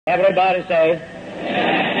Everybody say,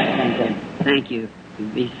 Thank you.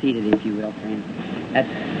 Be seated, if you will, friends.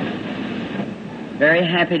 That's very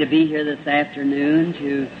happy to be here this afternoon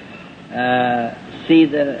to see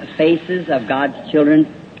the faces of God's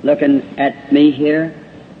children looking at me here,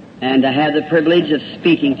 and to have the privilege of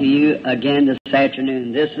speaking to you again this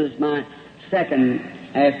afternoon. This is my second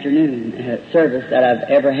afternoon service that I've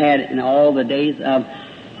ever had in all the days of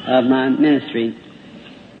my ministry.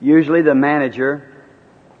 Usually the manager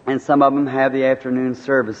and some of them have the afternoon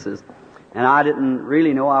services. And I didn't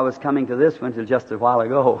really know I was coming to this one until just a while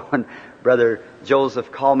ago when Brother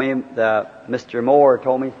Joseph called me. Mr. Moore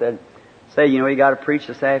told me, said, say, you got to preach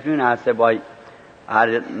this afternoon. I said, well, I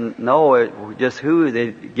didn't know just who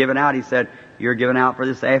they'd given out. He said, you're giving out for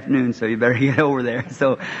this afternoon, so you better get over there.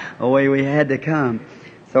 So away we had to come.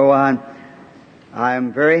 So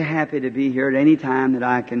I'm very happy to be here at any time that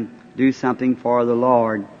I can do something for the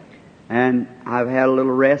Lord. And I've had a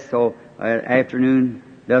little rest, so afternoon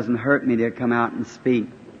doesn't hurt me to come out and speak.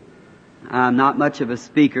 I'm not much of a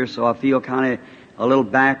speaker, so I feel kind of a little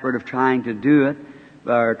backward of trying to do it,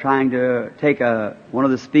 or trying to take one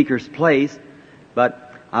of the speaker's place.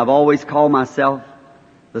 But I've always called myself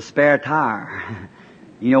the spare tire.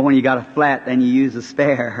 When you got a flat, then you use a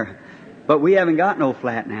spare. But we haven't got no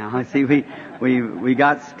flat now. I see we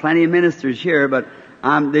got plenty of ministers here, but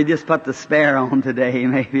they just put the spare on today,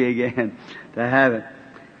 maybe again, to have it.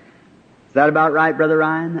 Is that about right, Brother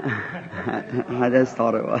Ryan? I just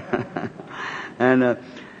thought it was. And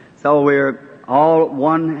so we're all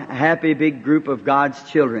one happy big group of God's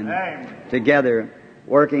children together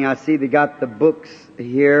working. I see they got the books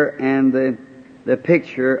here and the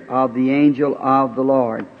picture of the angel of the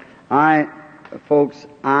Lord. Folks,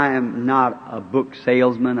 I am not a book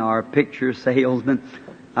salesman or a picture salesman.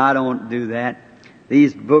 I don't do that.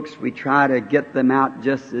 These books, we try to get them out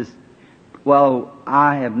just as well.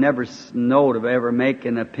 I have never known of ever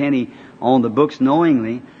making a penny on the books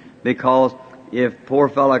knowingly, because if poor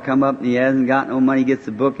fella come up and he hasn't got no money, gets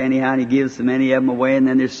the book anyhow, and he gives so many of them away, and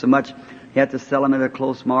then there's so much, you have to sell them at a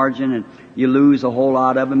close margin, and you lose a whole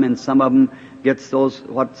lot of them, and some of them gets those,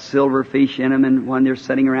 silver fish in them, and when they're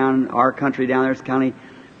sitting around our country down there, it's kind of,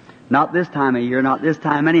 not this time of year, not this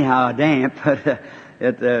time anyhow, damp, but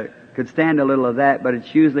it could stand a little of that, but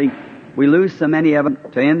it's usually, we lose so many of them,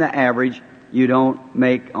 to in the average, you don't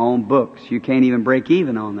make on books. You can't even break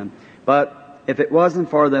even on them. But if it wasn't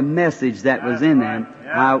for the message that was in them,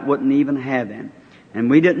 I wouldn't even have them. And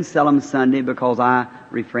we didn't sell them Sunday because I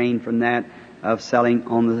refrained from that, of selling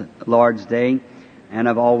on the Lord's Day. And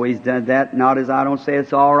I've always done that. Not as I don't say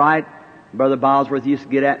it's all right. Brother Bosworth used to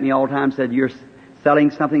get at me all the time, said, you're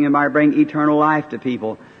selling something that might bring eternal life to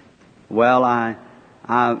people. Well,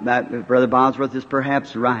 that Brother Bosworth is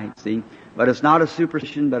perhaps right, see. But it's not a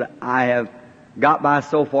superstition, but I have got by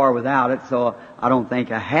so far without it, so I don't think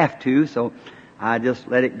I have to, so I just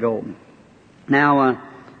let it go. Now,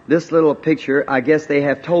 this little picture, I guess they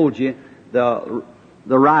have told you the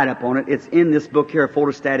write-up on it. It's in this book here, a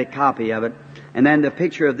photostatic copy of it. And then the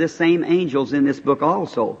picture of this same angel's in this book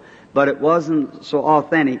also. But it wasn't so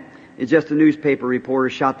authentic. It's just a newspaper reporter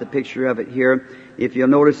shot the picture of it here. If you'll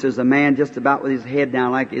notice, there's a man just about with his head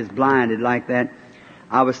down, like he's blinded like that.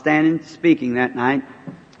 I was standing speaking that night,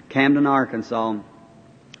 Camden, Arkansas.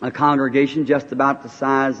 A congregation just about the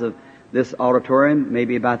size of this auditorium,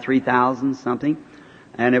 maybe about 3,000 something.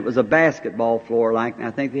 And it was a basketball floor like,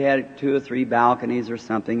 I think they had 2 or 3 balconies or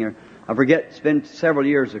something. Or I forget, it's been several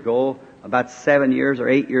years ago, about 7 years or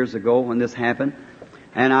 8 years ago when this happened.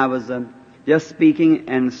 And I was just speaking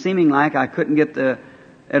and seeming like I couldn't get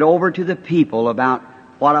it over to the people about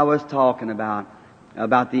what I was talking about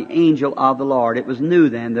the angel of the Lord. It was new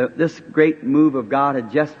then. This great move of God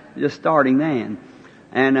had just starting then.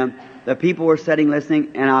 And the people were sitting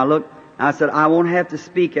listening, and I looked, I said, I won't have to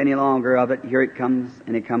speak any longer of it. Here it comes,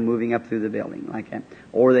 and it come moving up through the building like that,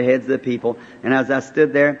 over the heads of the people. And as I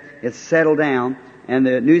stood there, it settled down, and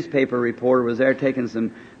the newspaper reporter was there taking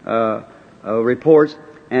some reports,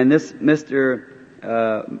 and this Mr.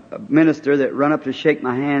 Minister that run up to shake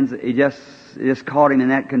my hands, he just caught him in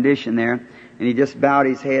that condition there, and he just bowed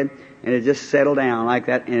his head, and it just settled down like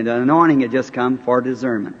that, and the anointing had just come for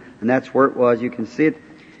discernment. And that's where it was. You can see it.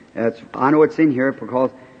 I know it's in here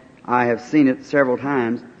because I have seen it several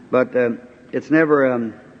times, but it's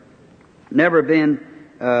never been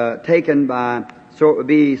taken by, so it would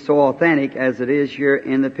be so authentic as it is here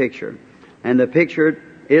in the picture. And the picture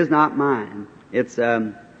is not mine. It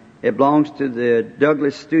belongs to the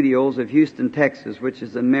Douglas Studios of Houston, Texas, which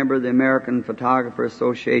is a member of the American Photographer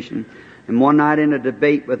Association. And one night in a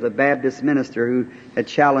debate with a Baptist minister who had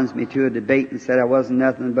challenged me to a debate and said I wasn't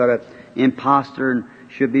nothing but an imposter and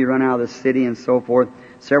should be run out of the city and so forth.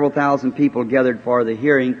 Several thousand people gathered for the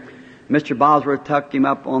hearing. Mr. Bosworth took him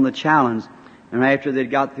up on the challenge. And after they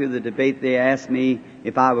got through the debate, they asked me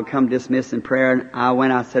if I would come dismiss in prayer.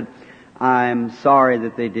 And I said, I'm sorry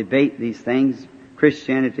that they debate these things.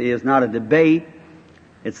 Christianity is not a debate.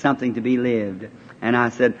 It's something to be lived. And I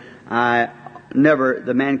said,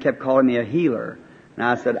 the man kept calling me a healer. And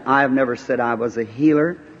I said, I've never said I was a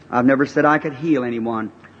healer. I've never said I could heal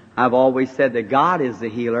anyone. I've always said that God is the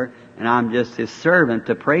healer, and I'm just His servant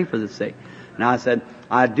to pray for the sick. And I said,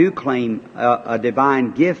 I do claim a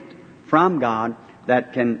divine gift from God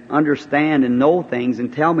that can understand and know things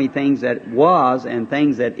and tell me things that was and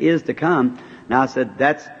things that is to come. And I said,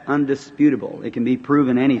 that's undisputable. It can be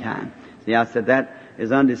proven anytime. See, I said, that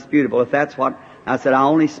is undisputable. If that's what, I said, I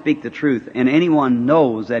only speak the truth. And anyone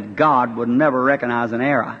knows that God would never recognize an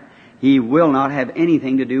error. He will not have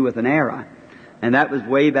anything to do with an error. And that was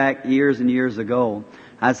way back years and years ago.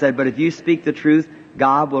 I said, but if you speak the truth,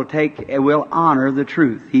 God will honor the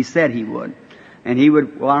truth. He said He would. And He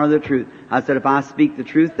would honor the truth. I said, if I speak the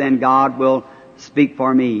truth, then God will speak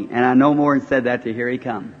for me. And I no more than said that to here He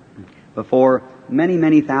come. Before many,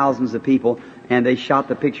 many thousands of people, and they shot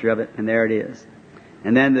the picture of it, and there it is.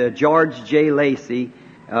 And then the George J. Lacey,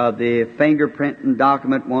 the fingerprinting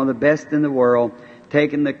document, one of the best in the world,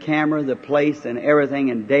 taking the camera, the place, and everything,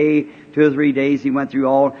 and 2 or 3 days he went through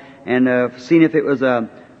all, and seen if it was a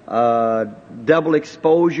double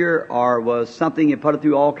exposure or was something. He put it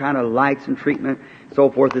through all kind of lights and treatment, so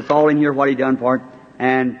forth. It's all in here what he done for it.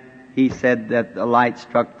 And he said that the light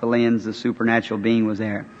struck the lens, the supernatural being was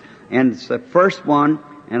there. And it's the first one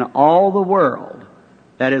in all the world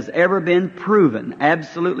that has ever been proven,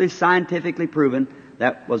 absolutely scientifically proven,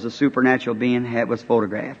 that was a supernatural being that was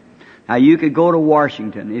photographed. Now you could go to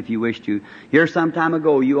Washington if you wish to. Here some time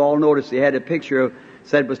ago you all noticed they had a picture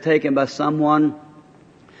said it was taken by someone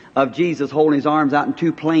of Jesus holding His arms out and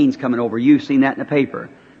 2 planes coming over. You've seen that in the paper.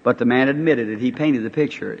 But the man admitted it. He painted the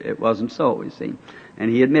picture. It wasn't so, you see. And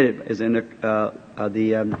he admitted, as in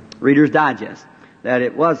the Reader's Digest, that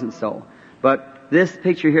it wasn't so. But this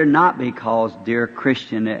picture here, not because, dear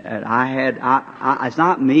Christian, it's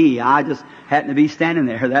not me. I just happened to be standing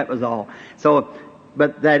there. That was all. So,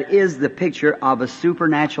 but that is the picture of a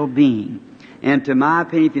supernatural being. And to my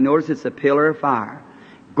opinion, if you notice, it's a pillar of fire.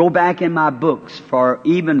 Go back in my books for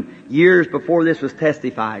even years before this was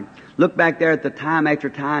testified. Look back there at the time after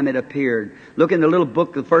time it appeared. Look in the little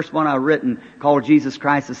book, the first one I've written, called Jesus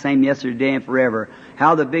Christ the Same Yesterday and Forever.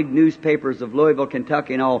 How the big newspapers of Louisville,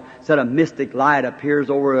 Kentucky and all said a mystic light appears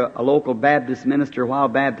over a local Baptist minister while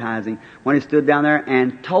baptizing, when he stood down there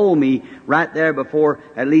and told me right there before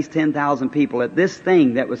at least 10,000 people that this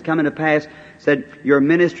thing that was coming to pass, said, your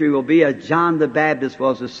ministry will be as John the Baptist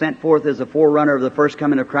was sent forth as a forerunner of the first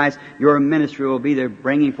coming of Christ. Your ministry will be the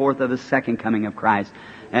bringing forth of the second coming of Christ.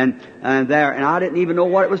 And I didn't even know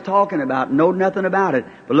what it was talking about, know nothing about it.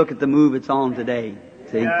 But look at the move it's on today.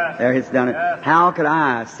 See, yes, there it's done it. Yes. How could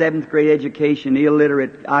I, 7th grade education,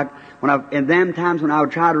 illiterate, in them times when I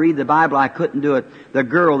would try to read the Bible, I couldn't do it. The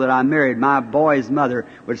girl that I married, my boy's mother,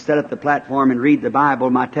 would set up the platform and read the Bible,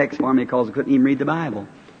 my text for me, because I couldn't even read the Bible.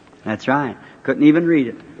 That's right. Couldn't even read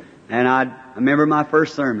it. And I remember my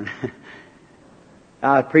first sermon.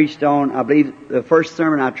 I preached on, I believe the first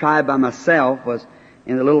sermon I tried by myself was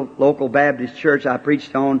in the little local Baptist church. I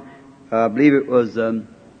preached on, I believe it was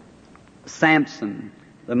Samson,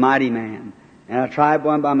 the mighty man. And I tried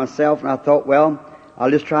one by myself, and I thought, well,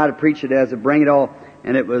 I'll just try to preach it as a bring it all.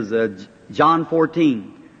 And it was John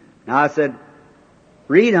 14. Now I said,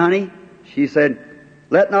 read, honey. She said,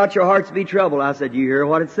 let not your hearts be troubled. I said, you hear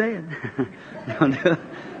what it said?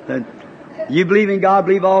 You believe in God,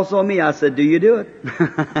 believe also in me. I said, do you do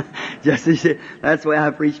it? Just as that's the way I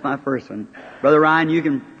preached my first one. Brother Ryan, you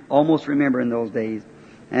can almost remember in those days.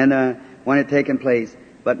 And when it taken place.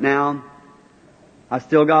 But now, I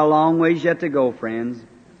still got a long ways yet to go, friends.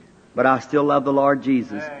 But I still love the Lord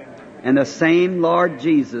Jesus. And the same Lord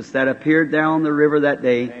Jesus that appeared there on the river that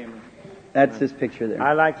day, that's his picture there.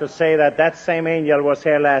 I like to say that same angel was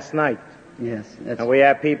here last night. Yes. And we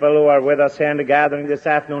have people who are with us here in the gathering this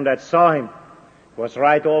afternoon that saw him. It was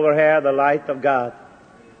right over here, the light of God.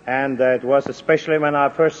 And it was especially when our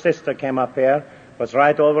first sister came up here. It was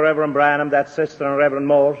right over Reverend Branham, that sister, and Reverend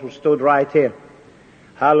Moore, who stood right here.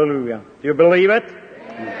 Hallelujah. Do you believe it?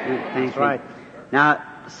 That's right. Now,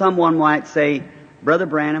 someone might say, Brother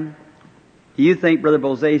Branham, do you think Brother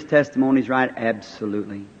Bose's testimony is right?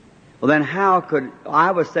 Absolutely. Well, then how could...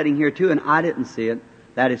 I was sitting here too, and I didn't see it.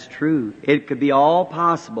 That is true. It could be all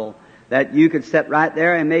possible that you could sit right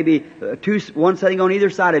there and maybe one sitting on either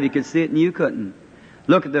side of you could see it and you couldn't.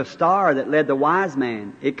 Look at the star that led the wise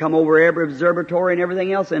man. It come over every observatory and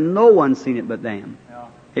everything else, and no one seen it but them. Yeah.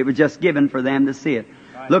 It was just given for them to see it.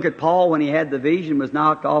 Right. Look at Paul when he had the vision, was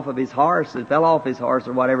knocked off of his horse, and fell off his horse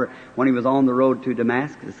or whatever when he was on the road to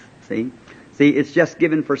Damascus. See, it's just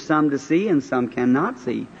given for some to see and some cannot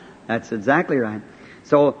see. That's exactly right.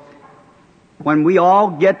 So, when we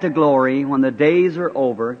all get to glory, when the days are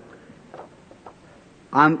over,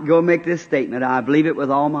 I'm going to make this statement. I believe it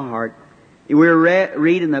with all my heart. We're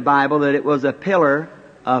reading in the Bible that it was a pillar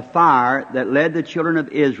of fire that led the children of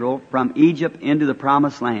Israel from Egypt into the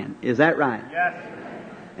promised land. Is that right? Yes.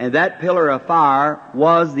 And that pillar of fire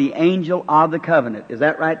was the angel of the covenant. Is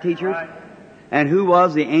that right, teachers? Right. And who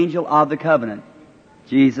was the angel of the covenant?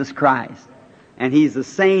 Jesus Christ. And He's the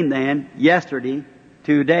same then, yesterday,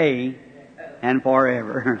 today, and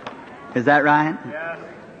forever. Is that right? Yes.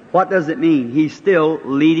 What does it mean? He's still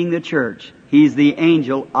leading the church. He's the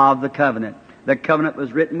angel of the covenant. The covenant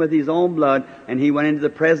was written with His own blood, and He went into the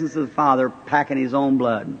presence of the Father packing His own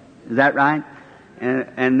blood. Is that right?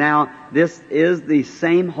 And now, this is the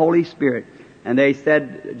same Holy Spirit. And they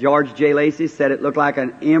said, George J. Lacey said it looked like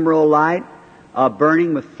an emerald light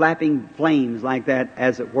burning with flapping flames like that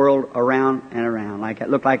as it whirled around and around. Like it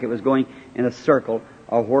looked like it was going in a circle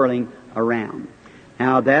or whirling around.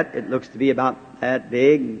 Now that, it looks to be about that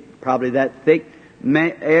big, probably that thick,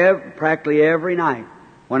 practically every night.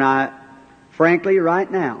 When frankly, right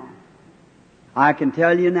now, I can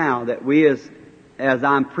tell you now that we as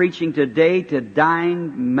I'm preaching today to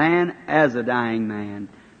dying man as a dying man,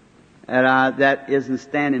 that isn't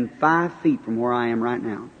standing 5 feet from where I am right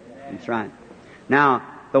now. That's right. Now,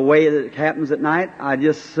 the way that it happens at night, I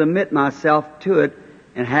just submit myself to it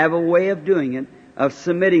and have a way of doing it, of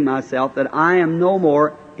submitting myself that I am no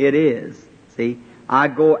more, it is. See, I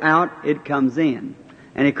go out, it comes in.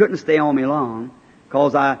 And it couldn't stay on me long,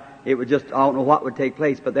 because it would just, I don't know what would take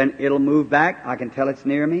place, but then it'll move back. I can tell it's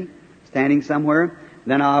near me, standing somewhere.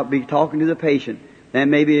 Then I'll be talking to the patient. Then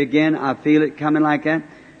maybe again I feel it coming like that.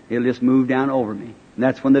 It'll just move down over me. And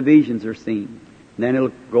that's when the visions are seen. And then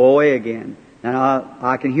it'll go away again. And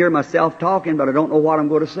I can hear myself talking, but I don't know what I'm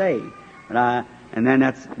going to say. And then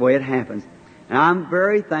that's the way it happens. And I'm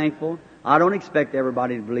very thankful. I don't expect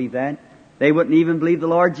everybody to believe that. They wouldn't even believe the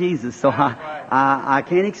Lord Jesus. So I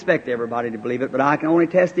can't expect everybody to believe it, but I can only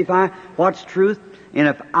testify what's truth. And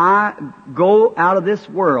if I go out of this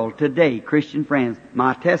world today, Christian friends,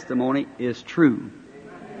 my testimony is true.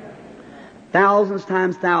 Thousands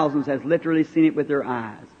times thousands has literally seen it with their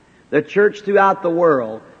eyes. The church throughout the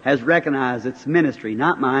world has recognized its ministry,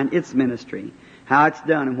 not mine, its ministry. How it's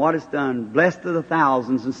done and what it's done. Blessed are the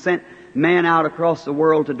thousands and sent man out across the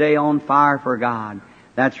world today on fire for God.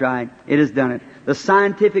 That's right. It has done it. The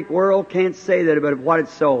scientific world can't say that, but what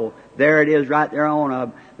it's so. There it is right there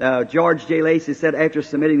on. George J. Lacey said after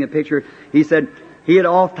submitting the picture, he said, he had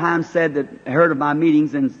oft times said that, heard of my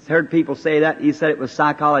meetings and heard people say that. He said it was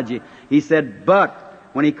psychology. He said, but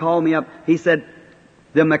when he called me up, he said,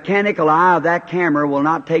 the mechanical eye of that camera will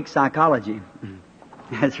not take psychology.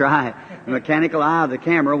 That's right. The mechanical eye of the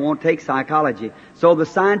camera won't take psychology. So the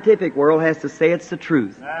scientific world has to say it's the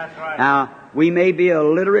truth. That's right. Now, we may be a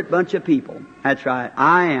literate bunch of people. That's right.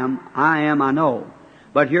 I know.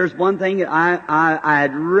 But here's one thing that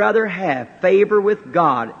I'd rather have favor with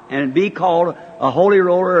God and be called a holy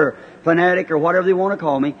roller or fanatic or whatever they want to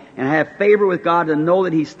call me, and have favor with God to know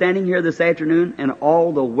that He's standing here this afternoon and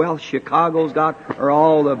all the wealth Chicago's got or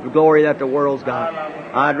all the glory that the world's got.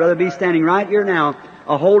 I'd rather be standing right here now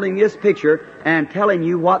holding this picture and telling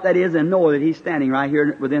you what that is and know that He's standing right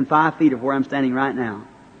here within 5 feet of where I'm standing right now.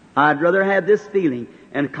 I'd rather have this feeling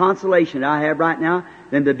and consolation that I have right now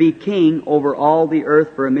than to be king over all the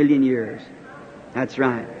earth for 1,000,000 years. That's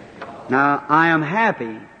right. Now, I am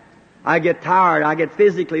happy. I get tired. I get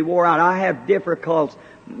physically wore out. I have difficulties,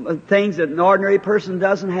 things that an ordinary person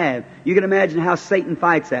doesn't have. You can imagine how Satan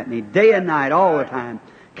fights at me day and night, all the time.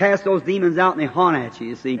 Cast those demons out and they haunt at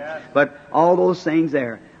you see. Yes. But all those things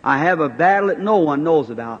there. I have a battle that no one knows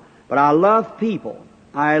about. But I love people.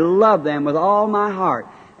 I love them with all my heart.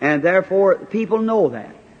 And therefore, people know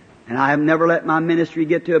that. And I have never let my ministry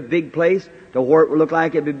get to a big place to where it would look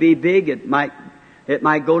like it would be big. It might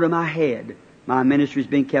go to my head. My ministry's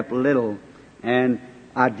been kept little. And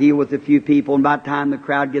I deal with a few people, and by the time the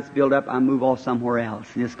crowd gets built up, I move off somewhere else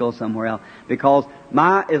and just go somewhere else. Because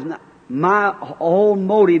my whole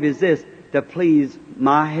motive is this, to please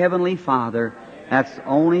my Heavenly Father. That's the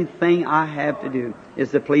only thing I have to do,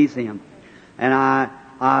 is to please Him. And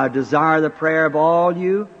I desire the prayer of all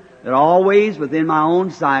you, that always within my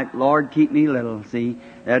own sight, Lord, keep me little. See,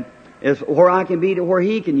 that is where I can be to where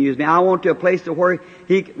He can use me. I want to a place to where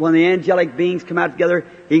when the angelic beings come out together,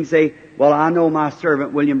 He can say, well, I know my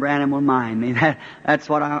servant William Branham will mind me. That's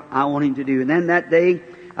what I want Him to do. And then that day,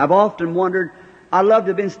 I've often wondered, I'd love to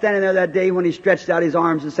have been standing there that day when He stretched out His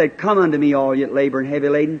arms and said, come unto me, all ye that labor and heavy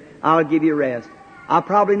laden, I'll give you rest. I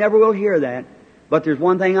probably never will hear that, but there's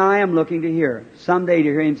one thing I am looking to hear. Someday to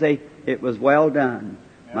hear Him say, it was well done,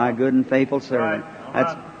 my good and faithful servant.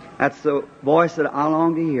 That's the voice that I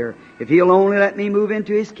long to hear. If He'll only let me move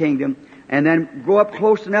into His kingdom and then go up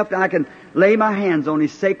close enough that I can lay my hands on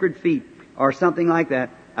His sacred feet or something like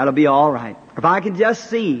that, that'll be all right. If I can just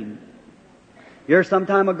see Him. Here some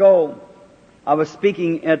time ago, I was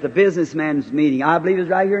speaking at the businessman's meeting. I believe it was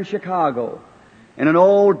right here in Chicago. And an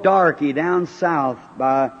old darky down south,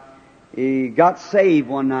 he got saved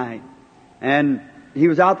one night. And he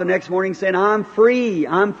was out the next morning saying, I'm free,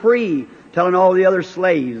 telling all the other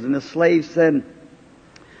slaves. And the slaves said,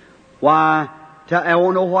 why, I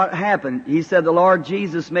won't know what happened. He said, the Lord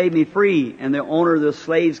Jesus made me free. And the owner of the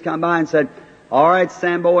slaves come by and said, all right,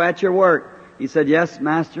 Sambo, at your work. He said, yes,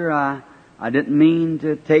 master, I didn't mean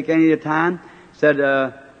to take any of the time. Said,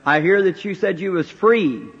 I hear that you said you was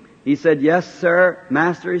free. He said, yes, sir,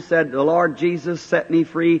 master. He said, the Lord Jesus set me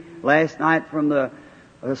free last night from the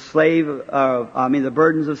the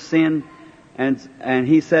burdens of sin. And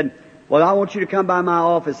he said, well, I want you to come by my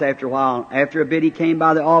office after a while. After a bit, he came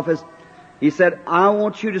by the office. He said, I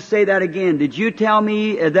want you to say that again. Did you tell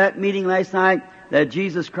me at that meeting last night that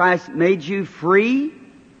Jesus Christ made you free?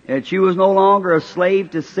 That you was no longer a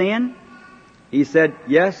slave to sin? He said,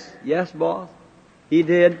 yes, boss. He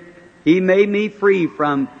did. He made me free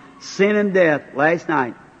from sin and death last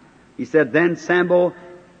night. He said, then, Sambo,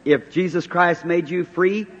 if Jesus Christ made you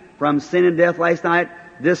free from sin and death last night,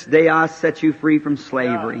 this day I set you free from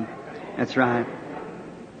slavery. That's right.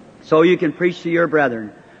 So you can preach to your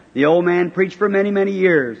brethren. The old man preached for many, many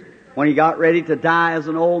years. When he got ready to die as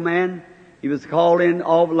an old man, he was called in,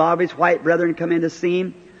 a lot of his white brethren come in to see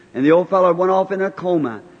him, and the old fellow went off in a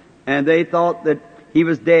coma, and they thought that he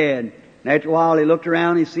was dead. And after a while, he looked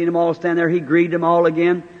around, he seen them all stand there, he greeted them all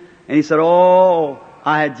again, and he said, oh,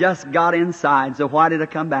 I had just got inside, so why did I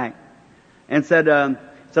come back? And said I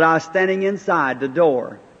was standing inside the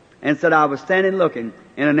door, and said I was standing looking,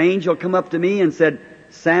 and an angel come up to me and said,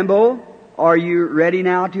 Sambo, are you ready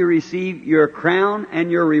now to receive your crown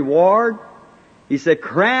and your reward? He said,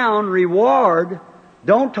 crown, reward?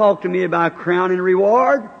 Don't talk to me about crown and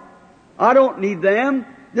reward. I don't need them.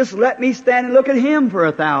 Just let me stand and look at Him for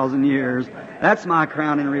 1,000 years. That's my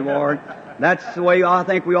crown and reward. That's the way I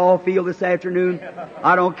think we all feel this afternoon.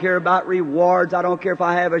 I don't care about rewards. I don't care if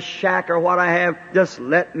I have a shack or what I have. Just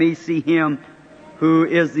let me see Him who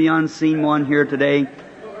is the unseen one here today.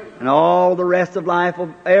 And all the rest of life,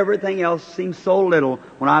 of everything else, seems so little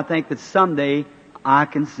when I think that someday I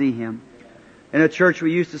can see Him. In a church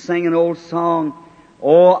we used to sing an old song,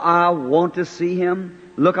 oh, I want to see Him,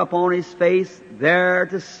 look upon His face, there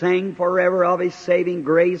to sing forever of His saving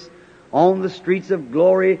grace. On the streets of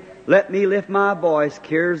glory, let me lift my voice,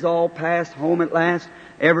 cares all past, home at last,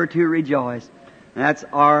 ever to rejoice. And that's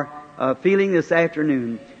our feeling this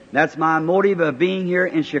afternoon. That's my motive of being here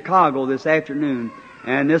in Chicago this afternoon.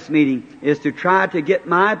 And this meeting is to try to get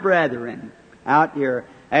my brethren out here,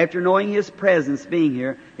 after knowing His presence being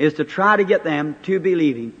here, is to try to get them to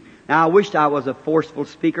believing. Now, I wished I was a forceful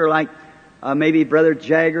speaker like maybe Brother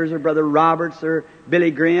Jaggers or Brother Roberts or Billy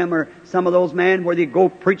Graham or some of those men where they go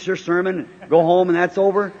preach their sermon and go home and that's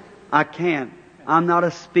over. I can't. I'm not a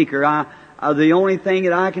speaker. The only thing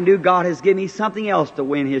that I can do, God has given me something else to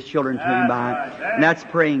win His children to Him by, and that's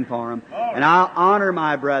praying for them. And I honor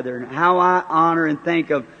my brethren. How I honor and think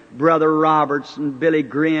of Brother Roberts and Billy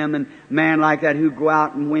Graham and men like that who go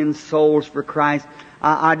out and win souls for Christ.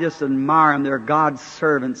 I just admire them. They're God's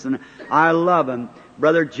servants, and I love them.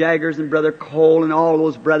 Brother Jaggers and Brother Cole and all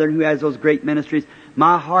those brethren who has those great ministries.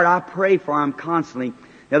 My heart, I pray for them constantly.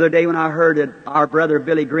 The other day when I heard that our brother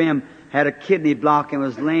Billy Graham had a kidney block and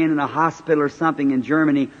was laying in a hospital or something in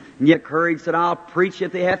Germany, and yet courage said, I'll preach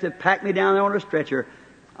if they have to pack me down there on a stretcher.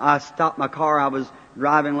 I stopped my car. I was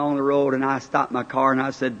driving along the road, and I stopped my car, and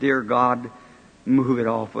I said, Dear God, move it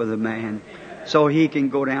off of the man so he can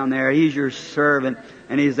go down there. He's your servant,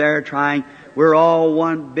 and he's there trying. We're all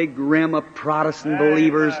one big rim of Protestant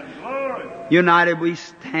believers. United we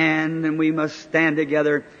stand, and we must stand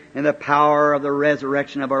together in the power of the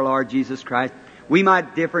resurrection of our Lord Jesus Christ. We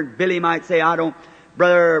might differ. Billy might say,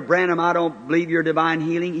 Brother Branham, I don't believe your divine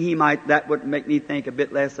healing. That would make me think a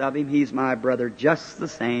bit less of him. He's my brother just the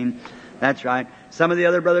same. That's right. Some of the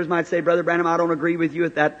other brothers might say, Brother Branham, I don't agree with you.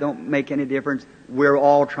 That don't make any difference. We're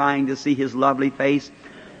all trying to see His lovely face.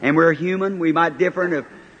 And we're human. We might differ.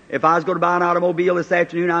 If I was going to buy an automobile this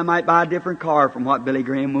afternoon, I might buy a different car from what Billy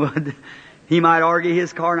Graham would. He might argue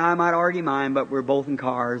his car and I might argue mine, but we're both in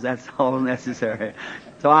cars. That's all necessary.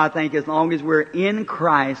 So I think as long as we're in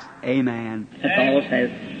Christ, amen. That's all it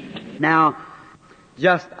says. Now,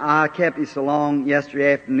 I kept you so long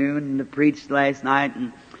yesterday afternoon and preached last night,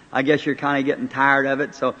 and I guess you're kind of getting tired of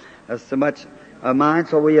it, so that's so much of mine.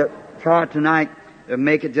 So we try tonight to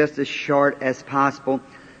make it just as short as possible.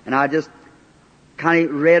 And I just kind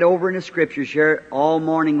of read over in the Scriptures here all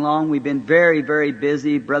morning long. We've been very, very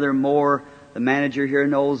busy. Brother Moore, the manager here,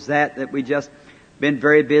 knows that we just been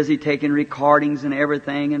very busy taking recordings and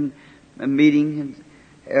everything and meeting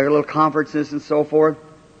and little conferences and so forth.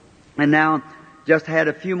 And now just had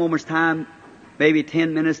a few moments time, maybe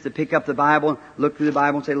 10 minutes to pick up the Bible, look through the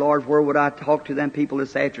Bible and say, Lord, where would I talk to them people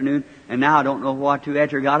this afternoon? And now I don't know what to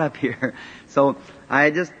after I got up here. So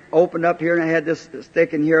I just opened up here and I had this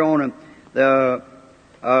sticking here on the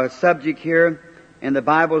subject here. And the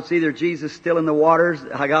Bible, it's either Jesus still in the waters.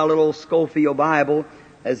 I got a little Schofield Bible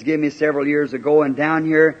that's given me several years ago. And down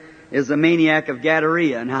here is the Maniac of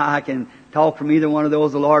Gadara. Now I can talk from either one of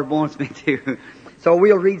those the Lord wants me to. So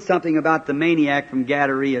we'll read something about the maniac from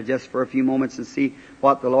Gadara just for a few moments and see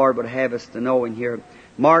what the Lord would have us to know in here.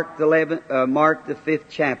 Mark the 5th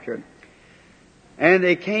chapter. And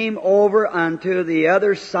they came over unto the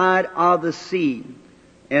other side of the sea,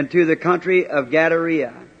 into the country of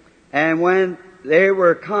Gadara. And when they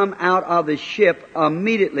were come out of the ship,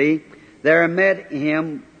 immediately there met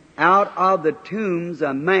him out of the tombs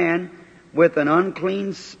a man with an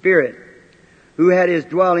unclean spirit, who had his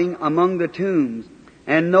dwelling among the tombs.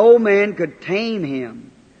 And no man could tame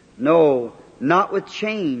him, no, not with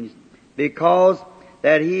chains, because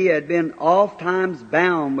that he had been oft times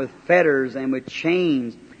bound with fetters and with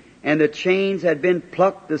chains, and the chains had been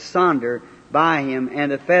plucked asunder by him,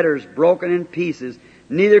 and the fetters broken in pieces.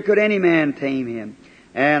 Neither could any man tame him.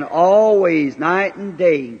 And always, night and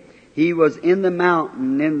day, he was in the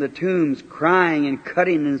mountain, in the tombs, crying and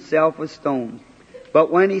cutting himself with stones.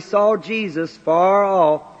 But when he saw Jesus far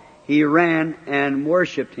off, he ran and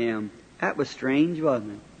worshipped him. That was strange,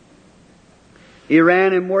 wasn't it? He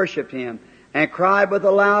ran and worshipped him, and cried with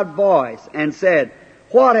a loud voice, and said,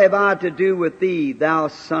 What have I to do with thee, thou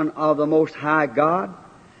Son of the Most High God?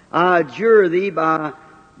 I adjure thee by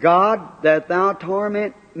God that thou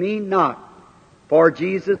torment me not. For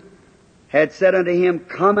Jesus had said unto him,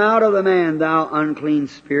 Come out of the man, thou unclean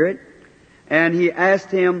spirit. And he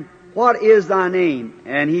asked him, What is thy name?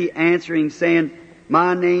 And he answering, saying,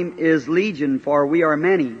 My name is Legion, for we are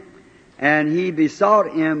many. And he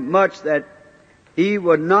besought him much that he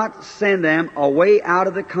would not send them away out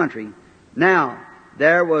of the country. Now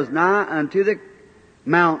there was nigh unto the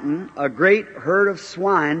mountain a great herd of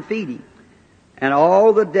swine feeding. And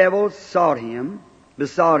all the devils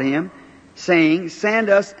besought him, saying, Send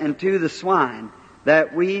us into the swine,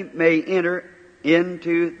 that we may enter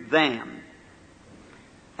into them.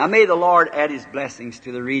 Now may the Lord add His blessings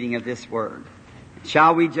to the reading of this word.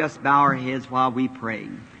 Shall we just bow our heads while we pray?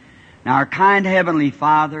 Now, our kind Heavenly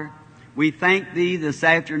Father, we thank Thee this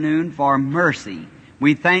afternoon for mercy.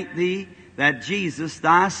 We thank Thee that Jesus,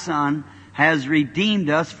 Thy Son, has redeemed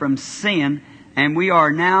us from sin, and we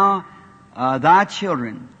are now Thy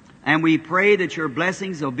children. And we pray that Your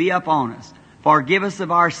blessings will be upon us. Forgive us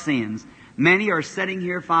of our sins. Many are sitting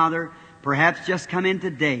here, Father, perhaps just come in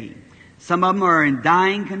today. Some of them are in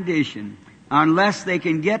dying condition. Unless they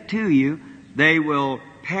can get to You, they will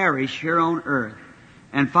perish here on earth.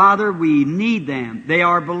 And Father, we need them. They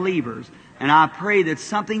are believers. And I pray that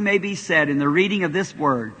something may be said in the reading of this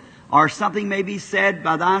word, or something may be said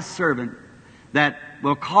by Thy servant that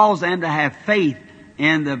will cause them to have faith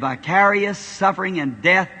in the vicarious suffering and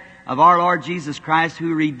death of our Lord Jesus Christ,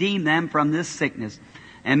 who redeemed them from this sickness.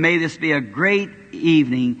 And may this be a great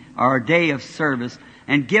evening or a day of service,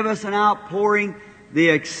 and give us an outpouring the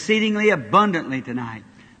exceedingly abundantly tonight.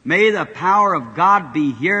 May the power of God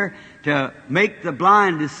be here to make the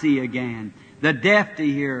blind to see again, the deaf to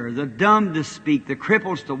hear, the dumb to speak, the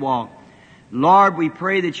cripples to walk. Lord, we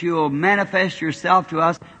pray that You will manifest Yourself to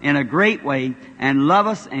us in a great way and love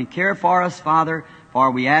us and care for us, Father,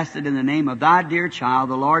 for we ask it in the name of Thy dear child,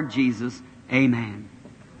 the Lord Jesus. Amen.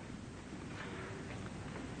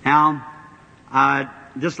 Now, I'd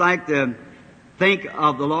just like to think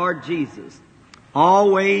of the Lord Jesus.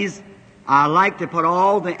 Always, I like to put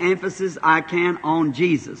all the emphasis I can on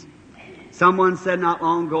Jesus. Someone said not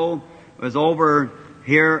long ago, was over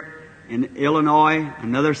here in Illinois,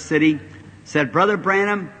 another city, said, Brother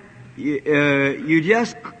Branham, you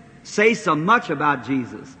just say so much about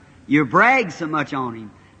Jesus. You brag so much on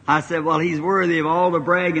Him. I said, well, he's worthy of all the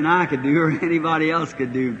bragging I could do or anybody else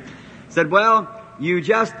could do. Said, well, you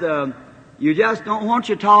just don't want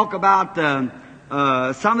you to talk about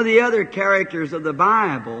some of the other characters of the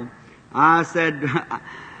Bible. I said,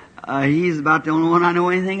 he's about the only one I know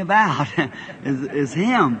anything about is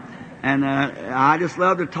him. And I just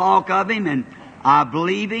love to talk of him, and I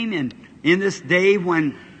believe him. And in this day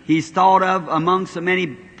when he's thought of among so many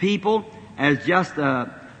people as just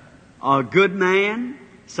a good man,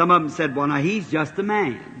 some of them said, well, now he's just a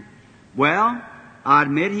man. Well, I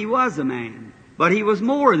admit he was a man, but he was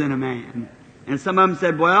more than a man. And some of them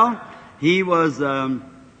said, well, he was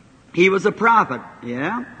a prophet.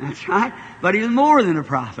 Yeah, that's right. But he was more than a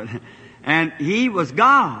prophet. And he was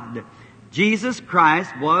God. Jesus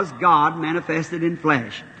Christ was God manifested in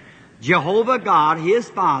flesh. Jehovah God, His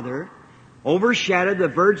Father, overshadowed the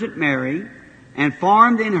Virgin Mary and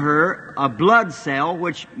formed in her a blood cell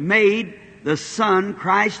which made the Son,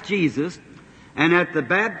 Christ Jesus. And at the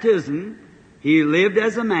baptism, He lived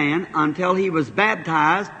as a man until He was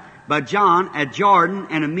baptized by John at Jordan.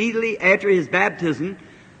 And immediately after His baptism,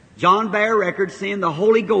 John bare record seeing the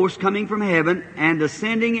Holy Ghost coming from heaven and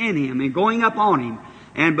descending in Him and going up on Him.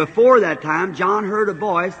 And before that time, John heard a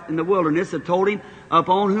voice in the wilderness that told him,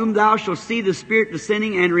 upon whom thou shalt see the Spirit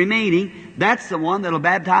descending and remaining, that's the one that'll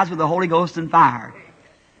baptize with the Holy Ghost and fire.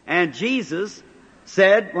 And Jesus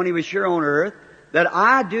said, when He was here on earth, that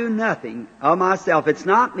I do nothing of myself. It's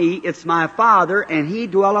not me, it's my Father, and He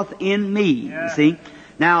dwelleth in me. Yeah. You see?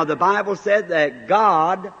 Now, the Bible said that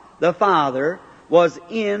God, the Father, was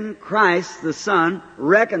in Christ, the Son,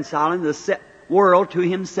 reconciling the world to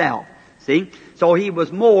Himself. See? So He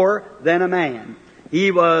was more than a man.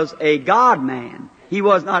 He was a God-man. He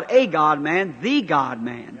was not a God-man, the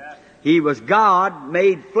God-man. He was God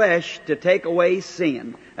made flesh to take away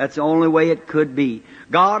sin. That's the only way it could be.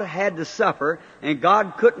 God had to suffer, and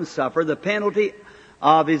God couldn't suffer the penalty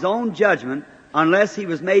of His own judgment unless He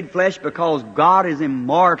was made flesh, because God is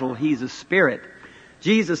immortal. He's a spirit.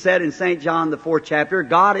 Jesus said in St. John, the 4th chapter,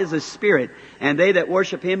 God is a spirit, and they that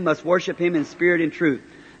worship Him must worship Him in spirit and truth.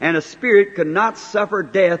 And a spirit could not suffer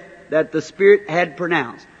death that the Spirit had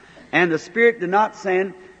pronounced. And the Spirit did not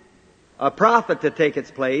send a prophet to take its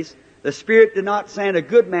place. The Spirit did not send a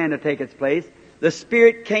good man to take its place. The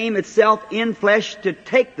Spirit came itself in flesh to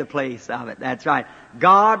take the place of it. That's right.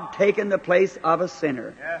 God taking the place of a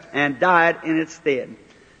sinner and died in its stead.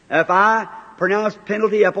 If I pronounce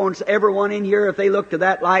penalty upon everyone in here, if they looked to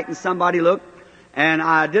that light and somebody looked, and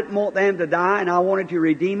I didn't want them to die and I wanted to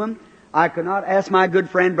redeem them, I could not ask my good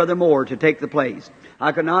friend Brother Moore to take the place.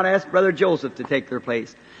 I could not ask Brother Joseph to take their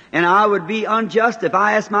place. And I would be unjust if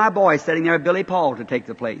I asked my boy sitting there, Billy Paul, to take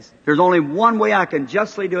the place. There's only one way I can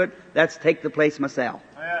justly do it. That's take the place myself.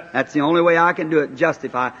 That's the only way I can do it,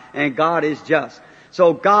 justify. And God is just.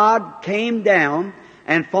 So God came down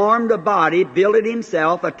and formed a body, built it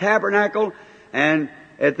Himself, a tabernacle, and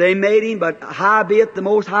they made Him, but howbeit the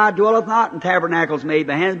Most High dwelleth not in tabernacles made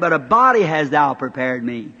by hands, but a body hast Thou prepared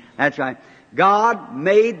me. That's right. God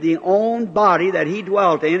made the own body that He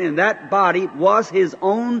dwelt in, and that body was His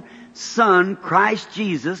own Son, Christ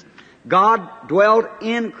Jesus. God dwelt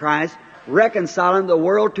in Christ, reconciling the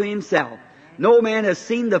world to Himself. No man has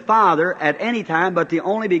seen the Father at any time, but the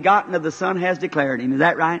only begotten of the Son has declared Him. Is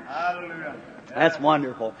that right? Hallelujah. That's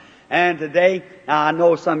wonderful. And today, now I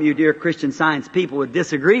know some of you dear Christian Science people would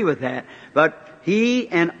disagree with that, but He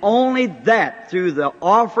and only that, through the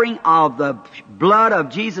offering of the blood of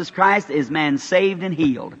Jesus Christ, is man saved and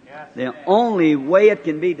healed. The only way it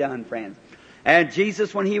can be done, friends. And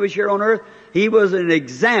Jesus, when He was here on earth, He was an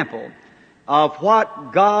example of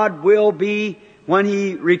what God will be when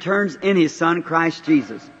He returns in His Son, Christ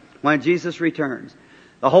Jesus. When Jesus returns.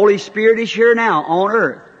 The Holy Spirit is here now on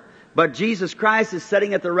earth. But Jesus Christ is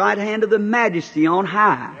sitting at the right hand of the Majesty on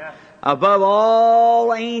high, above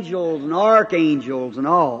all angels and archangels and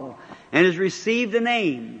all, and has received a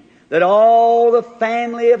name that all the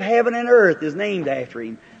family of heaven and earth is named after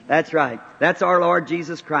Him. That's right. That's our Lord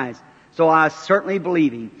Jesus Christ. So I certainly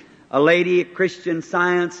believe Him. A lady, a Christian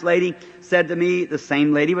Science lady, said to me, the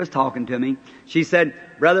same lady was talking to me, she said,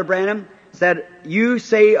 Brother Branham, said, you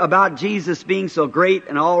say about Jesus being so great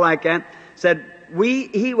and all like that, said,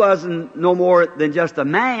 He wasn't no more than just a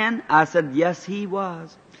man. I said, yes, He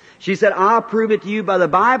was. She said, I'll prove it to you by the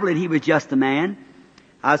Bible that He was just a man.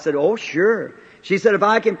 I said, oh, sure. She said, if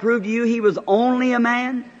I can prove to you He was only a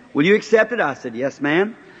man, will you accept it? I said, yes,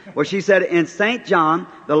 ma'am. Well, she said, in St. John,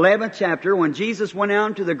 the 11th chapter, when Jesus went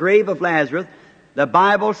out to the grave of Lazarus, the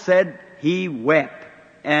Bible said He wept.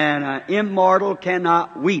 And an immortal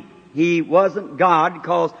cannot weep. He wasn't God,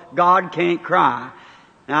 because God can't cry.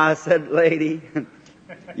 And I said, lady,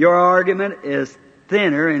 Your argument is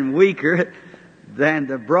thinner and weaker than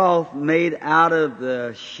the broth made out of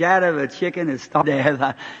the shat of a chicken is starved to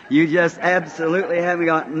death. You just absolutely haven't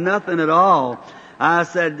got nothing at all. I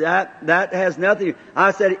said, that has nothing.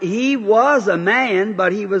 I said, he was a man,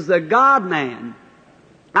 but he was a God-man.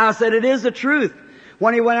 I said, it is the truth.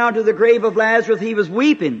 When he went out to the grave of Lazarus, he was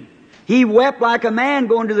weeping. He wept like a man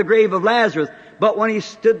going to the grave of Lazarus. But when he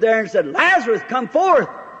stood there and said, Lazarus, come forth,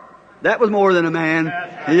 that was more than a man.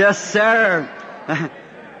 Yes, sir.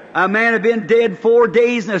 A man had been dead 4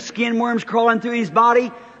 days and the skin worms crawling through his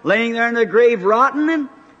body, laying there in the grave rotting,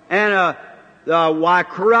 and why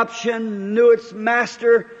corruption knew its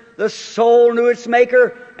master, the soul knew its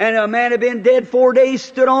maker, and a man had been dead 4 days,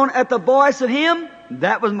 stood on at the voice of him.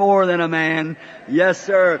 That was more than a man. Yes,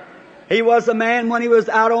 sir. He was a man when he was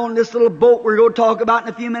out on this little boat we're going to talk about in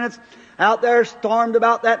a few minutes. Out there stormed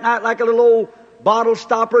about that night like a little old bottle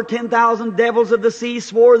stopper. 10,000 devils of the sea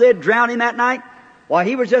swore they'd drown him that night. Why,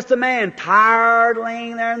 he was just a man, tired,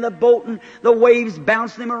 laying there in the boat and the waves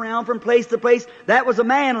bouncing him around from place to place. That was a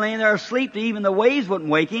man laying there asleep. Even the waves wouldn't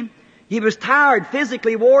wake him. He was tired,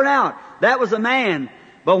 physically worn out. That was a man.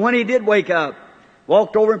 But when he did wake up,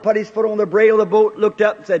 walked over and put his foot on the brail of the boat, looked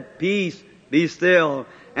up and said, peace, be still.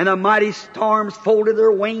 And the mighty storms folded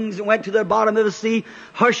their wings and went to the bottom of the sea,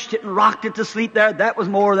 hushed it and rocked it to sleep there. That was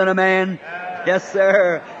more than a man. Yes,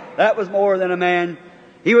 sir. That was more than a man.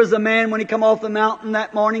 He was a man when he come off the mountain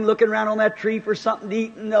that morning looking around on that tree for something to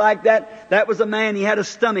eat and like that. That was a man. He had a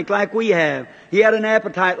stomach like we have. He had an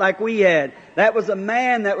appetite like we had. That was a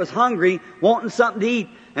man that was hungry, wanting something to eat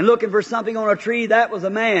and looking for something on a tree. That was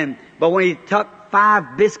a man. But when he took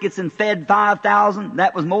 5 biscuits and fed 5,000,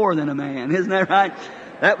 that was more than a man. Isn't that right?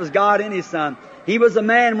 That was God in His Son. He was a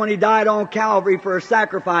man when He died on Calvary for a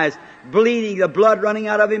sacrifice, bleeding, the blood running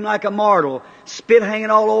out of Him like a martel, spit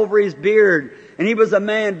hanging all over His beard. And He was a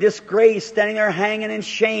man disgraced, standing there hanging in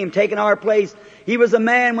shame, taking our place. He was a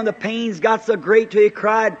man when the pains got so great till He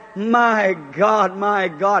cried, my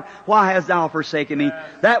God, why hast Thou forsaken me?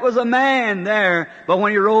 That was a man there. But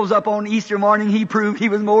when He rose up on Easter morning, He proved He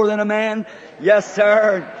was more than a man. Yes,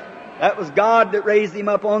 sir. That was God that raised Him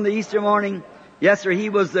up on the Easter morning. Yes, sir. He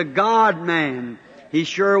was the God-man. He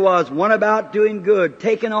sure was. One about doing good,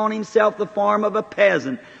 taking on Himself the form of a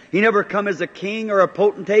peasant. He never come as a king or a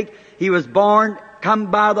potentate. He was born, come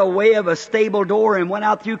by the way of a stable door and went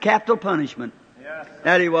out through capital punishment. Yes.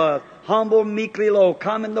 That He was. Humble, meekly low,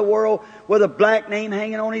 come in the world with a black name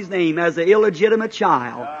hanging on His name as an illegitimate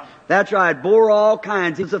child. Yeah. That's right. Bore all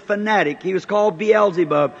kinds. He was a fanatic. He was called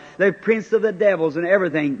Beelzebub, the prince of the devils and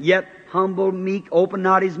everything. Yet humble, meek, opened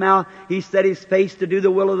not His mouth. He set His face to do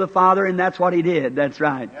the will of the Father, and that's what He did. That's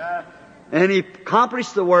right. Yeah. And He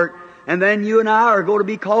accomplished the work. And then you and I are going to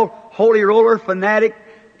be called holy roller, fanatic,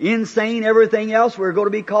 insane, everything else. We're going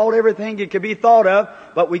to be called everything that could be thought of.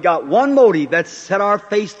 But we got one motive. That's set our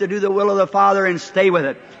face to do the will of the Father and stay with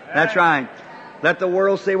it. That's right. Let the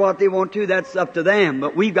world say what they want to. That's up to them.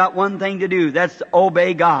 But we've got one thing to do. That's to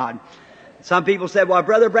obey God. Some people said, well,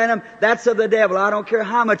 Brother Branham, that's of the devil. I don't care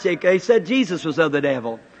how much they said Jesus was of the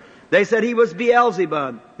devil. They said He was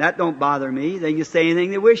Beelzebub. That don't bother me. They can say anything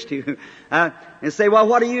they wish to. And say, well,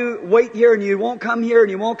 what do you wait here and you won't come here and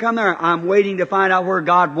you won't come there? I'm waiting to find out where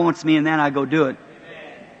God wants me and then I go do it.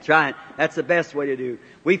 That's right. That's the best way to do.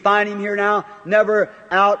 We find Him here now, never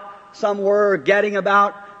out somewhere getting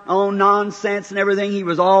about on nonsense and everything. He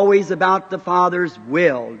was always about the Father's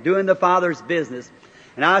will, doing the Father's business.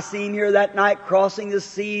 And I see Him here that night crossing the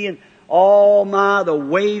sea and oh my, the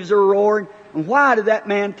waves are roaring. And why did that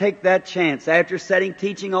man take that chance after sitting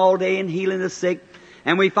teaching all day and healing the sick?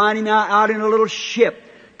 And we find him out in a little ship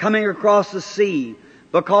coming across the sea.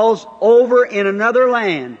 Because over in another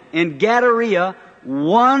land, in GADARA,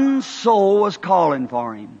 one soul was calling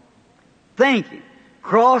for him. Thinking,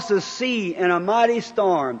 cross the sea in a mighty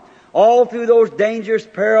storm, all through those dangerous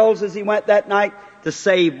perils as he went that night to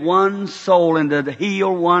save one soul and to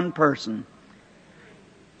heal one person.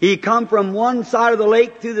 He come from one side of the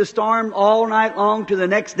lake through the storm all night long to the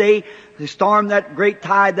next day, the storm, that great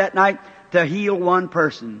tide that night, to heal one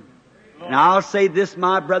person. And I'll say this,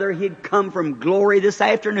 my brother, He'd come from glory this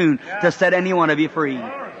afternoon to set any one of you free.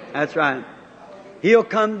 That's right. He'll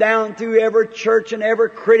come down through every church and every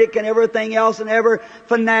critic and everything else and every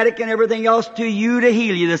fanatic and everything else to you to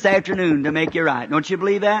heal you this afternoon to make you right. Don't you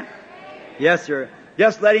believe that? Yes, sir.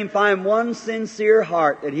 Just let Him find one sincere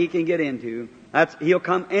heart that He can get into. He'll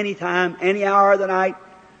come anytime, any hour of the night.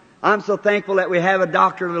 I'm so thankful that we have a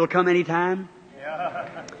doctor that'll come anytime.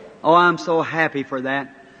 Oh, I'm so happy for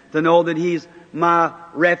that. To know that He's my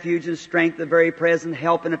refuge and strength, the very present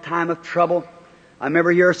help in a time of trouble. I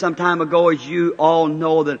remember here some time ago, as you all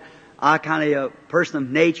know, that I kind of a person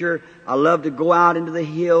of nature. I love to go out into the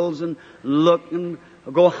hills and look and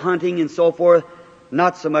go hunting and so forth.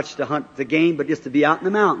 Not so much to hunt the game, but just to be out in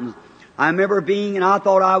the mountains. I remember being, and I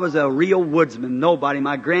thought I was a real woodsman. Nobody.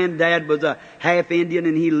 My granddad was a half Indian,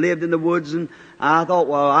 and he lived in the woods, and I thought,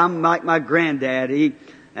 well, I'm like my granddad.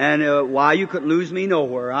 Why, you couldn't lose me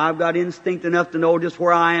nowhere. I've got instinct enough to know just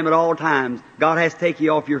where I am at all times. God has to take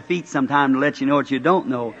you off your feet sometime to let you know what you don't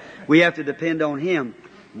know. We have to depend on Him.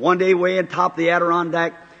 One day way on top of the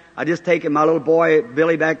Adirondack, I just taken my little boy,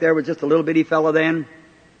 Billy back there was just a little bitty fellow then.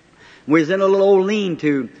 We was in a little old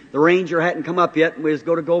lean-to. The ranger hadn't come up yet, and we was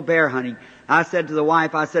going to go bear hunting. I said to the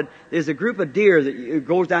wife, I said, there's a group of deer that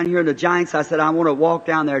goes down here in the Giants. I said, I want to walk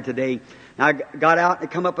down there today. And I got out and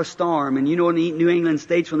it come up a storm. And you know in the New England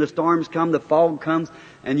states when the storms come, the fog comes,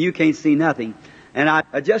 and you can't see nothing. And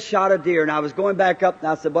I just shot a deer, and I was going back up, and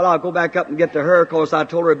I said, well, I'll go back up and get to her, because I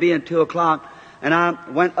told her it'd be at 2 o'clock. And I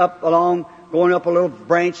went up along, going up a little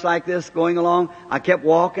branch like this, going along. I kept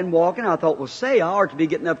walking. I thought, well, say, I ought to be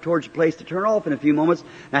getting up towards the place to turn off in a few moments.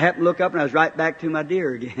 And I happened to look up, and I was right back to my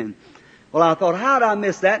deer again. Well, I thought, how did I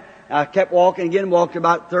miss that? I kept walking again, walked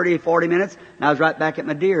about 30 or 40 minutes, and I was right back at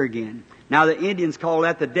my deer again. Now, the Indians call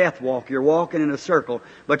that the death walk. You're walking in a circle,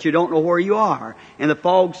 but you don't know where you are. And the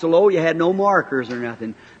fog's so low, you had no markers or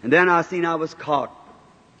nothing. And then I seen I was caught.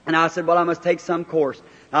 And I said, well, I must take some course.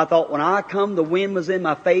 I thought when I come, the wind was in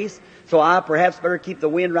my face, so I perhaps better keep the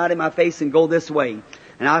wind right in my face and go this way.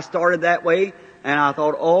 And I started that way, and I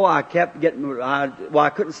thought, I kept getting, I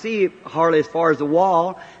couldn't see hardly as far as the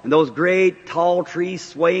wall, and those great tall trees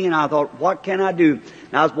swaying, and I thought, what can I do?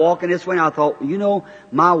 And I was walking this way, and I thought,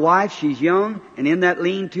 my wife, she's young, and in that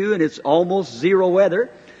lean-to, and it's almost zero weather.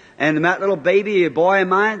 And that little baby, a boy of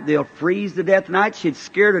mine, they'll freeze to death tonight. She'd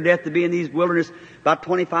scared to death to be in these wilderness about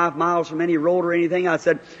 25 miles from any road or anything. I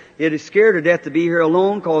said, it'd scared to death to be here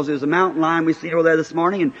alone, because there's a mountain lion we seen over there this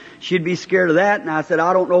morning, and she'd be scared of that. And I said,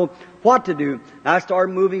 I don't know what to do. And I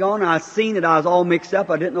started moving on, and I seen that I was all mixed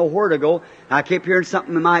up. I didn't know where to go. And I kept hearing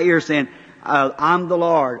something in my ear saying, I'm the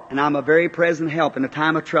Lord, and I'm a very present help in a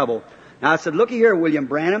time of trouble. And I said, looky here, William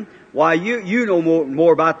Branham. Why, you know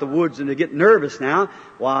more about the woods than to get nervous now.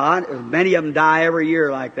 Why, many of them die every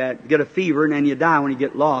year like that. You get a fever and then you die when you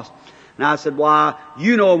get lost. And I said, why,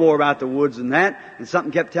 you know more about the woods than that. And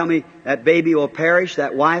something kept telling me that baby will perish,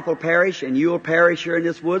 that wife will perish, and you will perish here in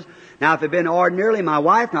this woods. Now, if it had been ordinarily my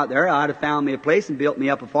wife not there, I'd have found me a place and built me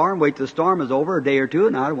up a farm, wait till the storm was over, a day or two,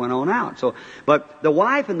 and I'd have went on out. So, but the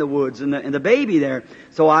wife in the woods and the baby there,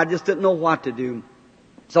 so I just didn't know what to do.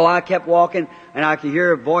 So I kept walking, and I could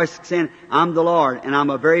hear a voice saying, I'm the Lord, and I'm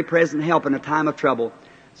a very present help in a time of trouble.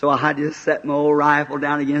 So I just set my old rifle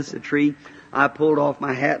down against a tree. I pulled off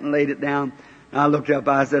my hat and laid it down. And I looked up,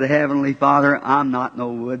 I said, Heavenly Father, I'm not no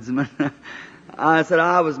woodsman. I said,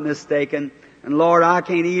 I was mistaken. And Lord, I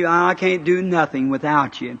can't do nothing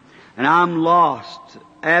without you. And I'm lost,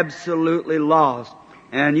 absolutely lost.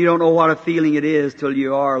 And you don't know what a feeling it is till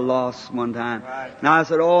you are lost one time. Right. And I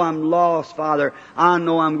said, I'm lost, Father. I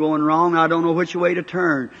know I'm going wrong. I don't know which way to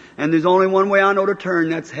turn. And there's only one way I know to turn,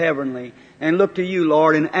 that's heavenly. And look to you,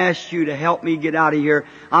 Lord, and ask you to help me get out of here.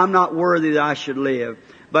 I'm not worthy that I should live.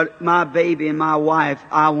 But my baby and my wife,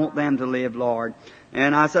 I want them to live, Lord.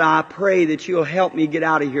 And I said, I pray that you'll help me get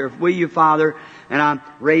out of here. Will you, Father? And I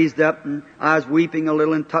raised up, and I was weeping a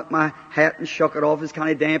little, and tucked my hat and shook it off. It's kind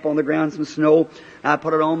of damp on the ground, some snow. I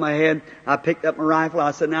put it on my head. I picked up my rifle.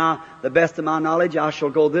 I said, now, the best of my knowledge, I shall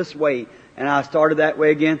go this way. And I started that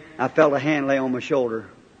way again. I felt a hand lay on my shoulder.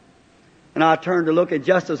 And I turned to look, and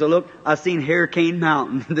just as I looked, I seen Hurricane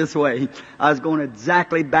Mountain this way. I was going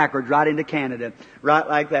exactly backwards, right into Canada, right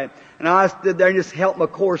like that. And I stood there and just held my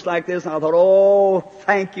course like this, and I thought,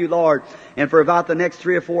 thank you, Lord. And for about the next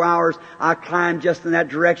 3 or 4 hours, I climbed just in that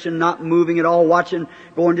direction, not moving at all, watching,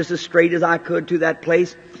 going just as straight as I could to that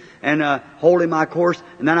place, and holding my course.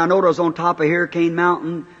 And then I noticed I was on top of Hurricane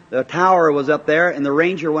Mountain. The tower was up there, and the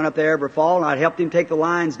ranger went up there every fall, and I'd helped him take the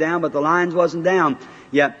lines down, but the lines wasn't down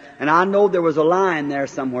yet. And I know there was a line there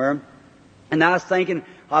somewhere. And I was thinking,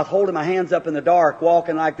 I was holding my hands up in the dark,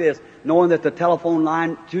 walking like this, knowing that the telephone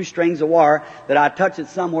line, 2 strings of wire, that I'd touch it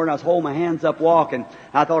somewhere, and I was holding my hands up walking.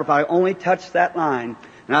 I thought if I only touched that line.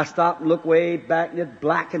 And I stopped and looked way back, and it's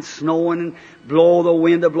black and snowing, and the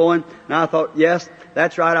wind blowing. And I thought, yes,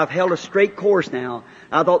 that's right, I've held a straight course now.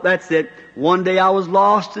 I thought, that's it. One day I was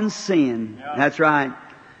lost in sin. Yeah. That's right.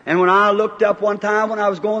 And when I looked up one time when I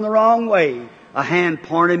was going the wrong way, a hand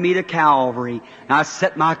pointed me to Calvary. And I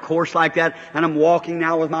set my course like that, and I'm walking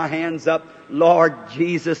now with my hands up, Lord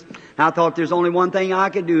Jesus. And I thought there's only one thing I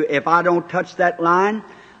could do. If I don't touch that line,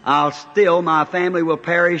 my family will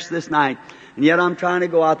perish this night. And yet I'm trying to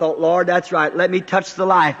go. I thought, Lord, that's right. Let me touch the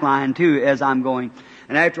lifeline too as I'm going.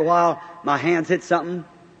 And after a while, my hands hit something.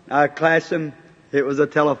 I clasped them. It was a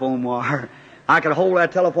telephone wire. I could hold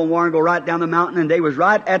that telephone wire and go right down the mountain, and they was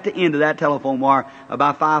right at the end of that telephone wire,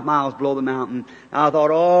 about 5 miles below the mountain. I thought,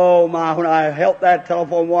 oh my, when I held that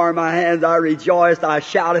telephone wire in my hands, I rejoiced, I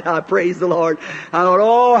shouted, I praised the Lord. I thought,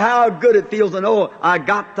 oh, how good it feels to know I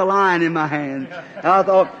got the line in my hand. And I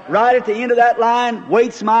thought, right at the end of that line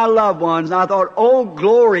waits my loved ones. And I thought, oh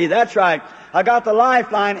glory, that's right. I got the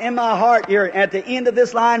lifeline in my heart here. At the end of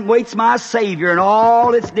this line waits my Savior and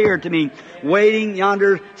all that's dear to me, waiting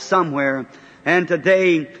yonder somewhere. And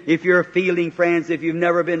today, if you're feeling, friends, if you've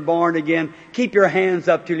never been born again, keep your hands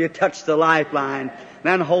up till you touch the lifeline.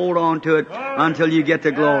 Then hold on to it until you get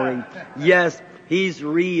to glory. Yes, He's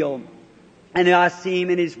real. And I see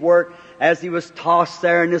Him in His work as He was tossed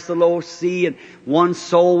there in this little old sea, and one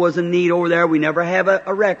soul was in need over there. We never have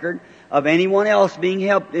a record of anyone else being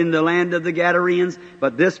helped in the land of the Gadareans,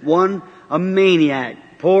 but this one, a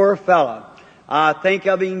maniac, poor fellow. I think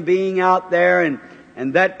of him being out there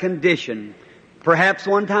in that condition. Perhaps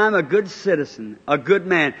one time a good citizen, a good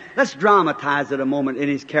man. Let's dramatize it a moment in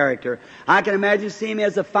his character. I can imagine seeing him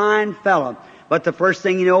as a fine fellow. But the first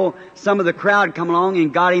thing you know, some of the crowd come along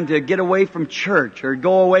and got him to get away from church or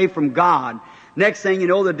go away from God. Next thing you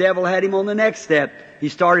know, the devil had him on the next step. He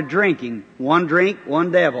started drinking. One drink,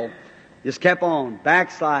 one devil. Just kept on,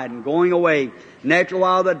 backsliding, going away. And after a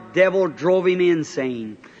while, the devil drove him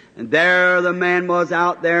insane. And there the man was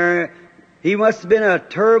out there. He must have been a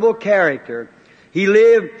terrible character. He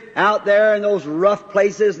lived out there in those rough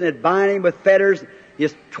places, and they'd bind him with fetters.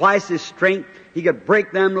 Just twice his strength. He could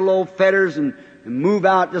break them little old fetters and move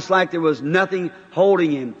out just like there was nothing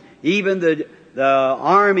holding him. Even the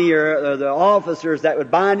army or the officers that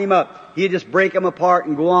would bind him up, he'd just break them apart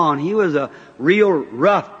and go on. He was a real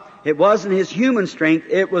rough. It wasn't his human strength.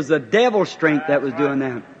 It was the devil's strength that was doing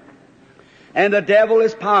that. And the devil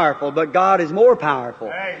is powerful, but God is more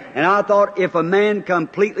powerful. And I thought if a man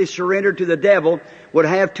completely surrendered to the devil would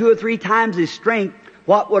have 2 or 3 times his strength,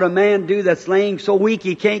 what would a man do that's laying so weak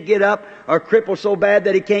he can't get up, or crippled so bad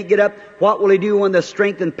that he can't get up? What will he do when the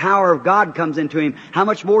strength and power of God comes into him? How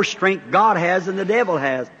much more strength God has than the devil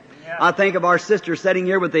has? I think of our sister sitting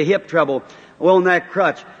here with the hip trouble on that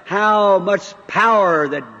crutch. How much power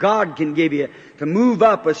that God can give you to move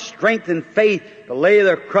up with strength and faith, to lay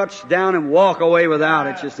the crutch down and walk away without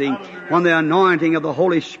it, you see. When the anointing of the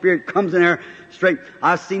Holy Spirit comes in there straight.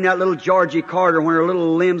 I've seen that little Georgie Carter when her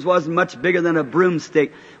little limbs wasn't much bigger than a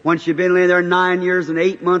broomstick. When she'd been laying there 9 years and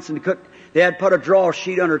 8 months and they had put a draw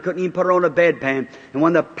sheet on her, couldn't even put her on a bedpan. And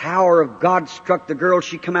when the power of God struck the girl,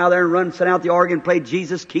 she come out there and run, set out the organ, and played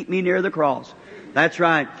Jesus, Keep Me Near the Cross. That's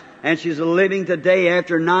right. And she's living today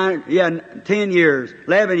after 10 years,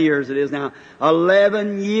 11 years it is now.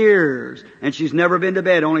 11 years. And she's never been to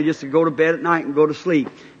bed, only just to go to bed at night and go to sleep.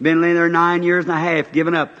 Been laying there 9 years and a half,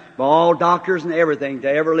 given up by all doctors and everything to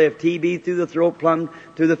ever live. TB through the throat, plumb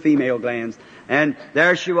to the female glands. And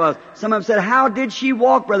there she was. Some of them said, how did she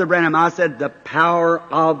walk, Brother Branham? I said, the power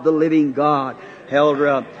of the living God held her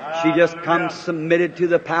up. She just comes submitted to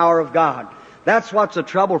the power of God. That's what's the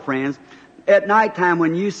trouble, friends. At nighttime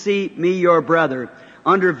when you see me, your brother,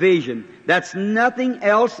 under vision, that's nothing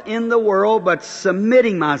else in the world but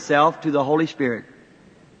submitting myself to the Holy Spirit.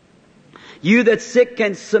 You that's sick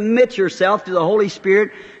can submit yourself to the Holy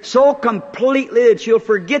Spirit so completely that you'll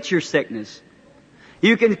forget your sickness.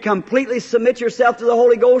 You can completely submit yourself to the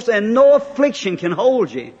Holy Ghost and no affliction can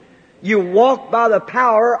hold you. You walk by the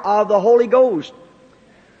power of the Holy Ghost.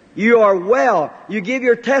 You are well. You give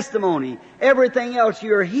your testimony. Everything else,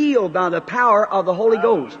 you are healed by the power of the Holy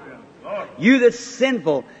Ghost. You that's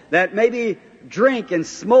sinful, that maybe drink and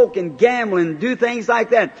smoke and gamble and do things like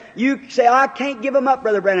that. You say, I can't give them up,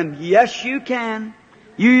 Brother Branham. Yes, you can.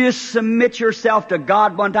 You just submit yourself to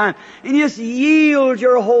God one time and just yield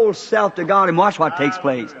your whole self to God and watch what takes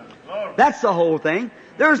place. That's the whole thing.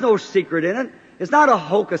 There's no secret in it. It's not a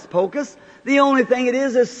hocus pocus. The only thing it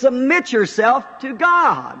is submit yourself to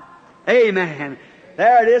God. Amen.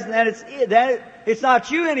 There it is, and it's not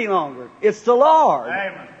you any longer. It's the Lord.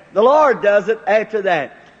 Amen. The Lord does it after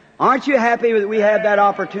that. Aren't you happy that we have that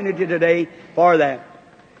opportunity today for that?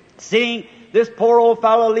 Seeing this poor old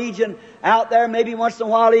fellow Legion out there, maybe once in a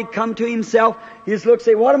while he'd come to himself. He'd just look and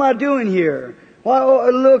say, what am I doing here?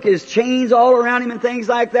 Well, look, his chains all around him and things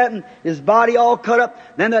like that, and his body all cut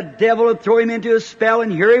up. Then the devil would throw him into a spell,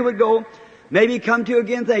 and here he would go. Maybe he'd come to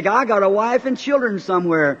again and think, I got a wife and children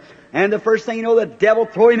somewhere. And the first thing you know, the devil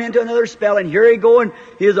throw him into another spell, and here he go, and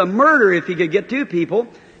he's a murderer if he could get to people.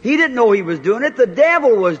 He didn't know he was doing it. The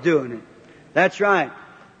devil was doing it. That's right.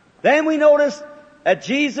 Then we notice that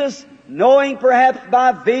Jesus, knowing perhaps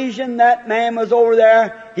by vision that man was over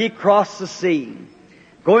there, he crossed the sea.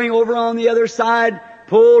 Going over on the other side,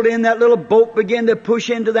 pulled in that little boat, began to push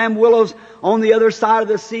into them willows on the other side of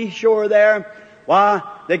the seashore there. Why,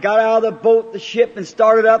 they got out of the boat, the ship, and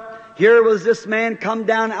started up. Here was this man come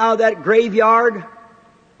down out of that graveyard.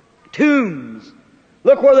 Tombs.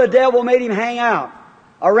 Look where the devil made him hang out.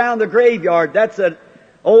 Around the graveyard. That's a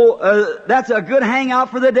good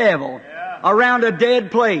hangout for the devil. Yeah. Around a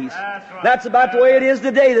dead place. That's right. That's about the way it is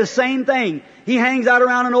today. The same thing. He hangs out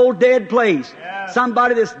around an old dead place. Yeah.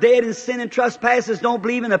 Somebody that's dead in sin and trespasses, don't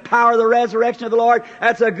believe in the power of the resurrection of the Lord.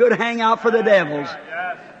 That's a good hangout for the devils.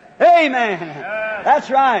 Yes. Amen. Yes. That's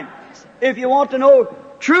right. If you want to know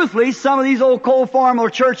truthfully, some of these old cold formal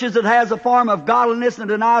churches that has a form of godliness and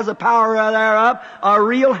denies the power thereof are a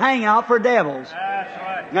real hangout for devils. That's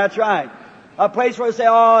right. That's right. A place where they say,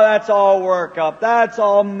 oh, that's all work up. That's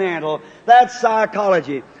all mental. That's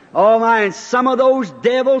psychology. Oh my, and some of those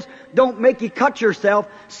devils don't make you cut yourself.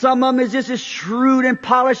 Some of them is just as shrewd and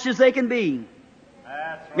polished as they can be.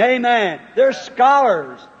 That's right. Amen. They're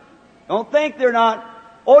scholars. Don't think they're not.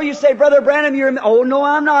 Oh, you say, Brother Branham, you're... Oh, no,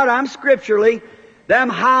 I'm not. I'm scripturally. Them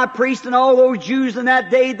high priests and all those Jews in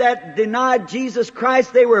that day that denied Jesus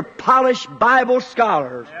Christ, they were polished Bible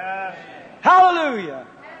scholars. Yes. Hallelujah!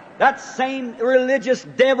 That same religious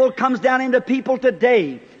devil comes down into people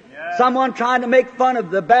today. Yes. Someone trying to make fun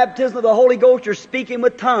of the baptism of the Holy Ghost or speaking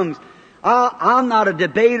with tongues. I'm not a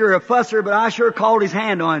debater or a fusser, but I sure called his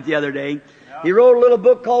hand on it the other day. Yeah. He wrote a little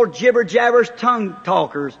book called Jibber Jabbers Tongue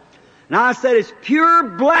Talkers. And I said it's pure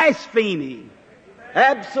blasphemy.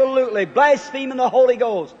 Absolutely. Blaspheming the Holy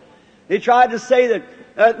Ghost. He tried to say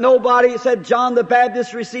that nobody, said John the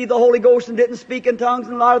Baptist received the Holy Ghost and didn't speak in tongues,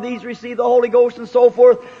 and a lot of these received the Holy Ghost and so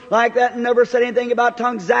forth, like that, and never said anything about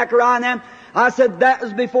tongues, Zechariah and them. I said that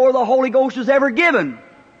was before the Holy Ghost was ever given.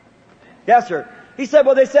 Yes, sir. He said,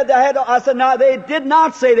 well, they said they had, I said, no, they did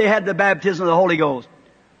not say they had the baptism of the Holy Ghost.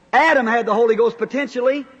 Adam had the Holy Ghost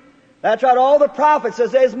potentially. That's right. All the prophets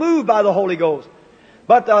says they was moved by the Holy Ghost.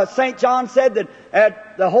 But St. John said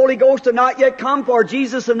that the Holy Ghost had not yet come, for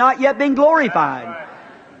Jesus had not yet been glorified.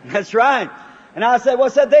 That's right. And I said, well,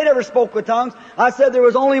 said they never spoke with tongues. I said there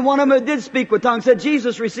was only one of them that did speak with tongues. Said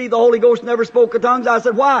Jesus received the Holy Ghost and never spoke with tongues. I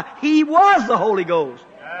said, why? He was the Holy Ghost.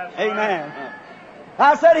 Amen.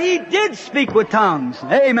 I said he did speak with tongues.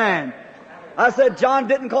 Amen. I said John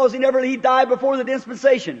didn't, cause he died before the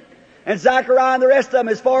dispensation. And Zechariah and the rest of them,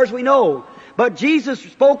 as far as we know. But Jesus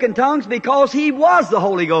spoke in tongues because He was the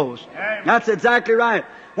Holy Ghost. Amen. That's exactly right.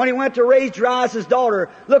 When He went to raise Jairus' daughter,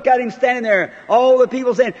 look at Him standing there. All the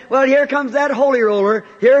people saying, well, here comes that holy roller.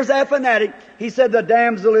 Here's that fanatic. He said, the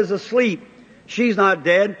damsel is asleep. She's not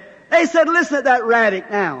dead. They said, listen to that radic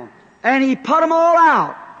now. And He put them all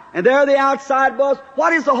out. And there the outside was.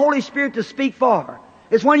 What is the Holy Spirit to speak for?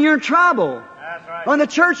 It's when you're in trouble. That's right. When the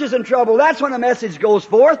church is in trouble, that's when the message goes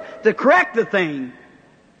forth to correct the thing.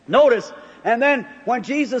 Notice, and then when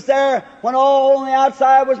Jesus there, when all on the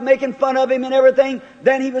outside was making fun of Him and everything,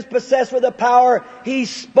 then He was possessed with the power. He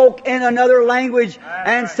spoke in another language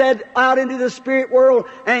and said out into the spirit world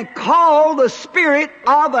and called the spirit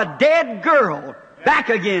of a dead girl back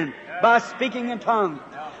again by speaking in tongues.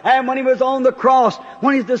 And when He was on the cross,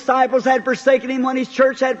 when His disciples had forsaken Him, when His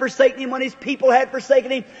church had forsaken Him, when His people had forsaken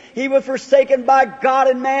Him, He was forsaken by God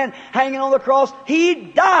and man, hanging on the cross. He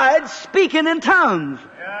died speaking in tongues.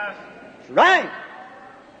 Yes. Right.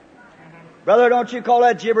 Brother, don't you call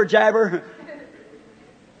that jibber jabber?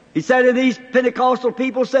 He said that these Pentecostal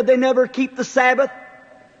people said they never keep the Sabbath.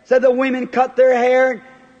 Said the women cut their hair.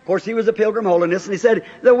 Of course, he was a Pilgrim Holiness, and he said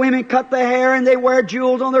the women cut their hair and they wear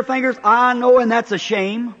jewels on their fingers. I know, and that's a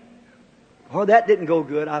shame. Oh, that didn't go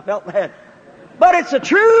good. I felt that. But it's the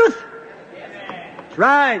truth. That's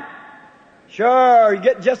right. Sure, you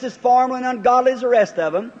get just as formal and ungodly as the rest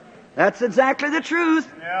of them. That's exactly the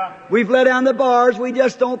truth. Yeah. We've let down the bars. We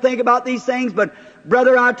just don't think about these things. But,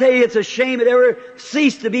 brother, I tell you, it's a shame it ever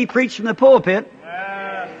ceased to be preached from the pulpit.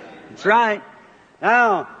 Yes. That's right.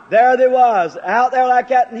 Now, there they was, out there like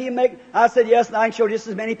that, and I said, yes, and I can show just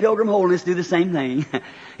as many Pilgrim Holiness do the same thing.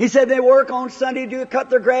 He said they work on Sunday,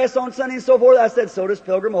 cut their grass on Sunday and so forth. I said, so does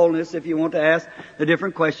Pilgrim Holiness, if you want to ask the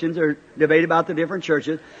different questions or debate about the different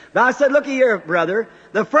churches. But I said, look here, brother,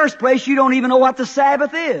 the first place, you don't even know what the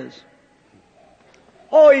Sabbath is.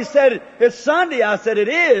 Oh, he said, it's Sunday. I said, it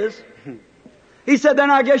is. He said,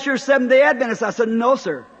 then I guess you're Seventh-day Adventist. I said, no,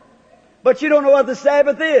 sir. But you don't know what the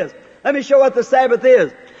Sabbath is. Let me show what the Sabbath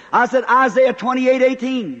is. I said, Isaiah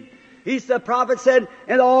 28:18. The prophet said,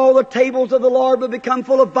 and all the tables of the Lord will become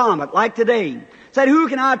full of vomit, like today. Said, who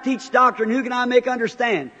can I teach doctrine? Who can I make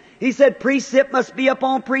understand? He said, precept must be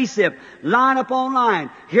upon precept, line upon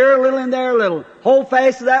line, here a little and there a little. Hold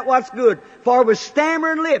fast to that what's good. For with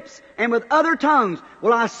stammering lips and with other tongues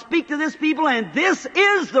will I speak to this people, and this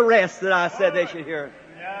is the rest that I said they should hear.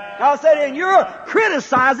 I said, and you're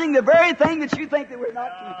criticizing the very thing that you think that we're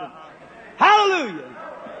not keeping. Hallelujah.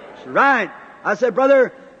 That's right. I said,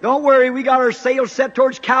 brother, don't worry, we got our sails set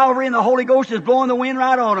towards Calvary and the Holy Ghost is blowing the wind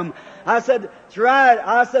right on them. I said, that's right.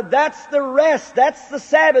 I said, that's the rest. That's the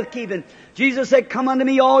Sabbath keeping. Jesus said, come unto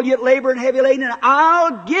me all yet labor and heavy laden, and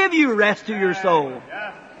I'll give you rest to your soul.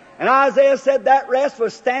 And Isaiah said that rest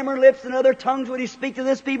was stammering lips and other tongues would he speak to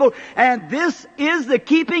this people. And this is the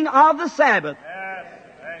keeping of the Sabbath.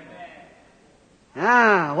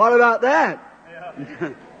 What about that?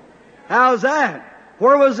 How's that?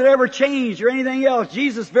 Where was it ever changed or anything else?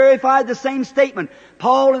 Jesus verified the same statement.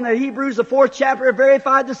 Paul in the Hebrews, the 4th chapter,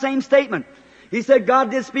 verified the same statement. He said, God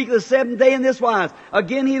did speak of the 7th day in this wise.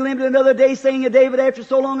 Again, He limited another day, saying to David after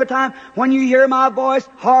so long a time, when you hear my voice,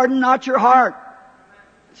 harden not your heart.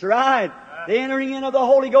 That's right. The entering in of the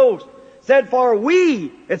Holy Ghost. Said, for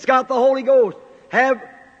we, it's got the Holy Ghost,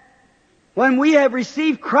 when we have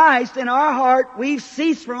received Christ in our heart, we've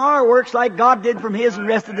ceased from our works like God did from His and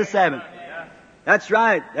rested the Sabbath. That's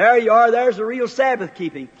right. There you are. There's the real Sabbath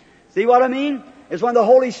keeping. See what I mean? It's when the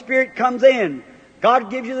Holy Spirit comes in. God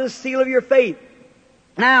gives you the seal of your faith.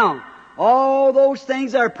 Now, all those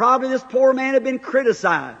things that are probably this poor man had been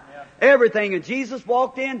criticized. Everything. And Jesus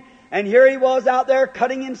walked in, and here He was out there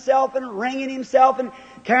cutting Himself and wringing Himself and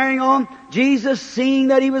carrying on. Jesus, seeing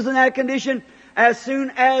that he was in that condition, as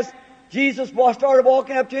soon as Jesus started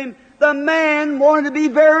walking up to him, the man wanted to be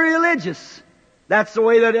very religious. That's the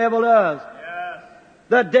way the devil does.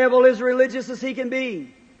 The devil is religious as he can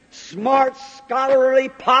be. Smart, scholarly,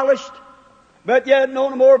 polished, but yet know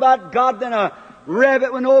no more about God than a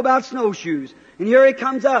rabbit would know about snowshoes. And here he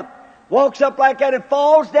comes up, walks up like that and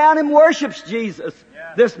falls down and worships Jesus.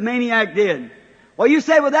 This maniac did. Well, you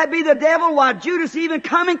say, would that be the devil? Why, Judas even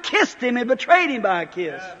come and kissed him and betrayed him by a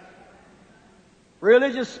kiss.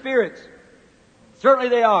 Religious spirits. Certainly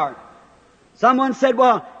they are. Someone said,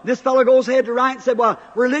 well, this fellow goes ahead to write and said, well,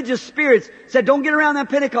 religious spirits. Said, don't get around them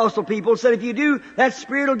Pentecostal people. Said, if you do, that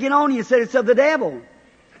spirit will get on you. Said, it's of the devil.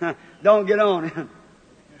 Don't get on.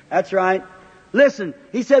 That's right. Listen,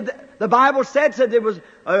 he said, the Bible said there was,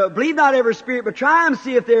 believe not every spirit, but try and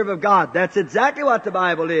see if they're of God. That's exactly what the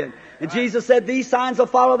Bible did. And Jesus said, these signs will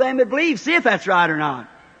follow them that believe. See if that's right or not.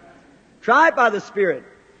 Try it by the Spirit.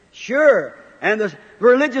 Sure. And the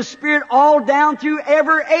religious spirit all down through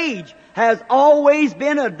every age has always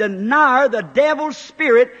been a denier. The devil's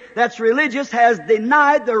spirit that's religious has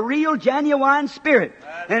denied the real, genuine Spirit.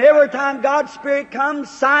 And every time God's Spirit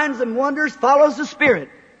comes, signs and wonders follows the Spirit.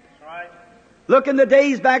 Look in the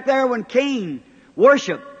days back there when Cain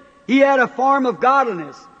worshiped. He had a form of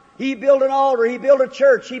godliness. He built an altar. He built a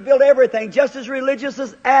church. He built everything just as religious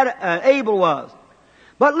as Abel was.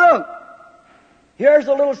 But look, here's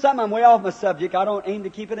a little something. I'm way off my subject. I don't aim to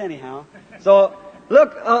keep it anyhow. So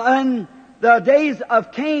look, in the days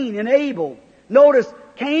of Cain and Abel, notice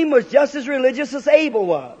Cain was just as religious as Abel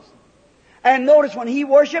was. And notice when he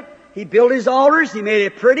worshiped, he built his altars. He made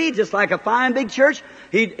it pretty, just like a fine big church.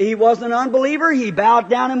 He wasn't an unbeliever. He bowed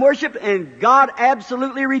down and worshiped, and God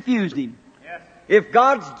absolutely refused him. Yes. If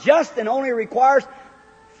God's just and only requires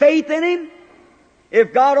faith in Him,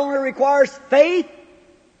 if God only requires faith,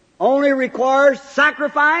 only requires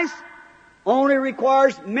sacrifice, only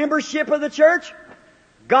requires membership of the church,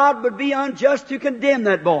 God would be unjust to condemn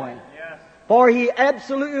that boy. Yes. For he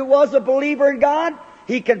absolutely was a believer in God.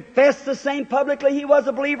 He confessed the same publicly he was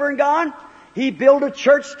a believer in God. He built a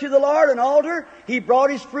church to the Lord, an altar. He brought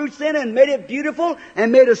his fruits in and made it beautiful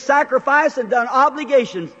and made a sacrifice and done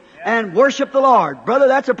obligations and worshiped the Lord. Brother,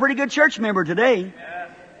 that's a pretty good church member today. Yes.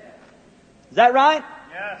 Is that right?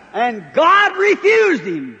 Yes. And God refused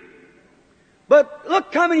him. But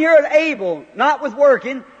look, coming here at Abel, not with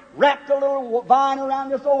working, wrapped a little vine around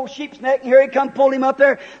this old sheep's neck, and here he come, pulled him up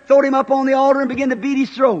there, throwed him up on the altar and began to beat his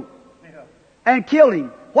throat. And killed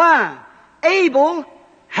him. Why? Abel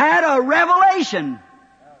had a revelation.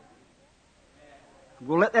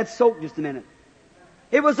 We'll let that soak just a minute.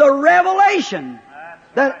 It was a revelation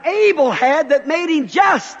that Abel had that made him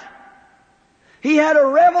just. He had a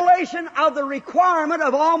revelation of the requirement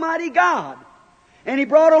of Almighty God. And he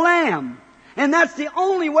brought a lamb. And that's the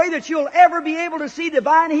only way that you'll ever be able to see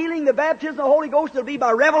divine healing, the baptism of the Holy Ghost. It'll be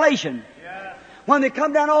by revelation. Yes. When they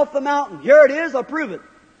come down off the mountain, here it is, I'll prove it.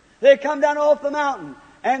 They come down off the mountain.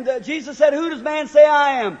 And Jesus said, who does man say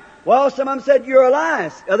I am? Well, some of them said, you're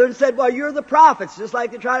Elias. Others said, well, you're the prophets. Just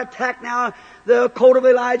like they try to attack now the coat of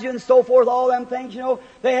Elijah and so forth, all them things, you know.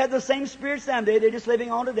 They had the same spirits someday. They're just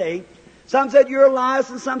living on today. Some said, you're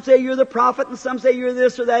Elias, and some say you're the prophet, and some say you're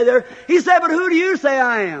this or that there. He said, but who do you say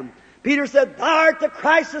I am? Peter said, thou art the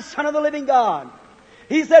Christ, the Son of the living God.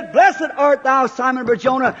 He said, blessed art thou, Simon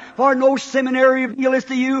Bar-Jonah, for no seminary revealed this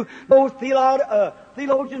to you, no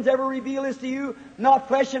theologians ever revealed this to you, not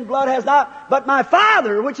flesh and blood has not, but my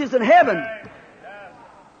Father which is in heaven.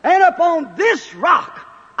 And upon this rock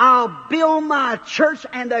I'll build my church,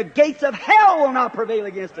 and the gates of hell will not prevail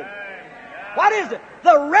against it. What is it?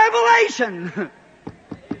 The revelation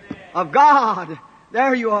of God.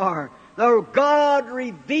 There you are. The God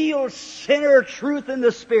reveals sinner truth in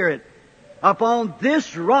the Spirit. Upon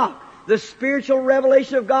this rock, the spiritual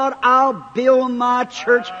revelation of God, I'll build my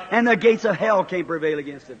church, and the gates of hell can't prevail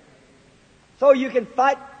against it. So you can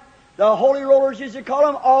fight the holy rollers, as you call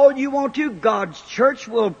them, all you want to. God's church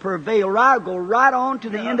will prevail go right on to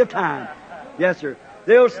the end of time. Yes, sir.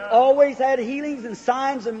 They've always had healings and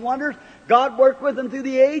signs and wonders. God worked with them through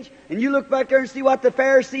the age. And you look back there and see what the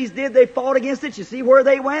Pharisees did. They fought against it. You see where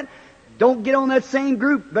they went? Don't get on that same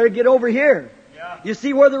group. Better get over here. You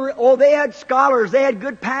see where they had scholars, they had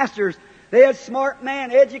good pastors, they had smart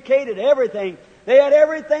men, educated, everything. They had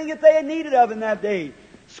everything that they had needed of in that day.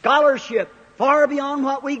 Scholarship, far beyond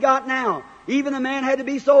what we got now. Even a man had to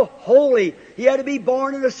be so holy. He had to be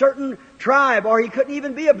born in a certain tribe, or he couldn't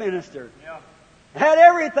even be a minister. Had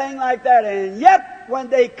everything like that. And yet, when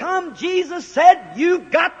they come, Jesus said, you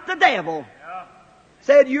got the devil.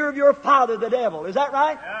 Said, you're of your father, the devil. Is that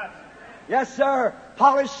right? Yes, sir.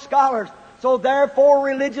 Polished scholars. So therefore,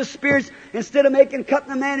 religious spirits, instead of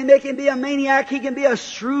cutting a man and making him be a maniac, he can be a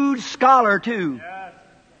shrewd scholar too. Yes.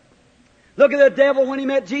 Look at the devil when he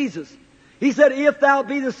met Jesus. He said, if thou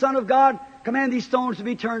be the Son of God, command these stones to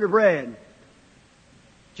be turned to bread.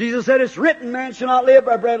 Jesus said, it's written, man shall not live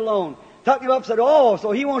by bread alone. Tucked him up and said, oh, so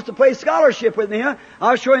he wants to play scholarship with me, huh?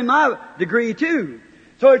 I'll show him my degree too.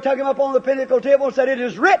 So he took him up on the pinnacle table and said, it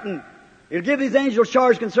is written. He'll give these angels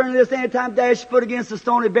charge concerning this, any time dash foot against the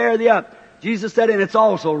stone and bear thee up. Jesus said, and it's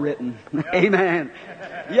also written. Amen.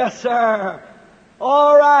 Yes, sir.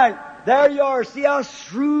 All right. There you are. See how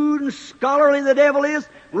shrewd and scholarly the devil is?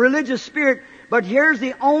 Religious spirit. But here's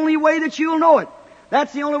the only way that you'll know it.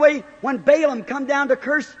 That's the only way. When Balaam come down to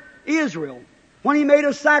curse Israel, when he made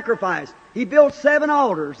a sacrifice, he built 7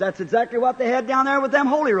 altars. That's exactly what they had down there with them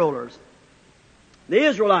holy rollers. The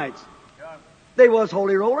Israelites. They was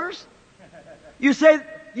holy rollers. You say,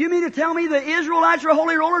 you mean to tell me the Israelites are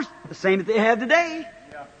holy rollers? The same that they have today.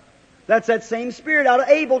 That's that same spirit out of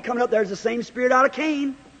Abel coming up. There's the same spirit out of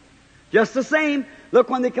Cain. Just the same. Look,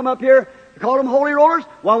 when they come up here, they call them holy rollers.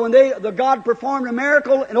 Well, when the God performed a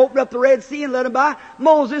miracle and opened up the Red Sea and let them by,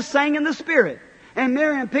 Moses sang in the Spirit. And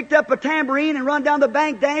Marrion picked up a tambourine and run down the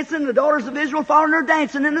bank dancing. The daughters of Israel following her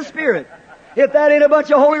dancing in the Spirit. If that ain't a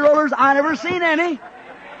bunch of holy rollers, I never seen any.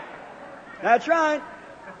 That's right.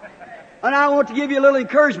 And I want to give you a little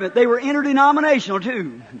encouragement. They were interdenominational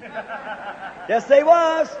too. Yes, they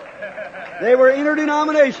was. They were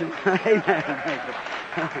interdenominational. Amen.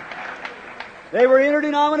 They were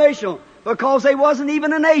interdenominational because they wasn't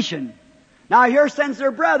even a nation. Now here sends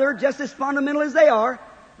their brother, just as fundamental as they are.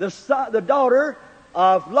 The daughter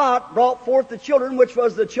of Lot brought forth the children, which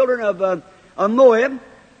was the children of Moab.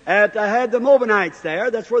 Had the Moabites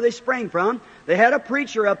there. That's where they sprang from. They had a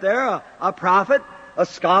preacher up there, a prophet, a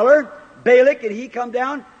scholar, Balak, and he come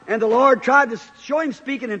down, and the Lord tried to show him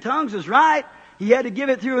speaking in tongues was right. He had to give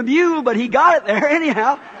it through a mule, but he got it there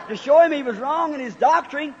anyhow, to show him he was wrong in his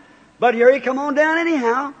doctrine. But here he come on down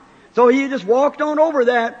anyhow. So he just walked on over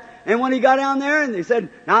that. And when he got down there, and they said,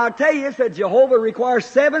 now I'll tell you, said Jehovah requires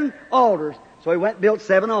 7 altars. So he went and built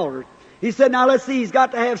 7 altars. He said, now let's see, he's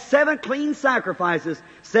got to have 7 clean sacrifices,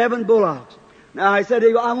 7 bullocks. Now, I said,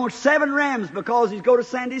 I want 7 rams because he's going to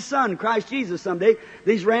send his son, Christ Jesus, someday.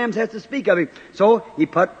 These rams have to speak of him. So he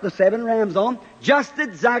put the 7 rams on, just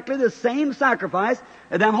exactly the same sacrifice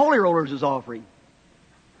that them holy rollers is offering.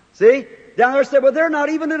 See? Down there said, well, they're not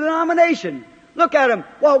even a denomination. Look at them.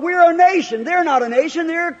 Well, we're a nation. They're not a nation.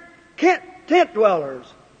 They're tent dwellers.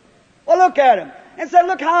 Well, look at them. And said,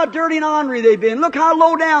 look how dirty and ornery they've been. Look how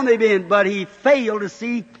low down they've been. But he failed to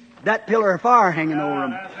see that pillar of fire hanging over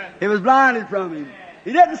him. It was blinded from him.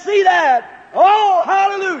 He didn't see that. Oh,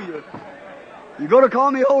 hallelujah. You're going to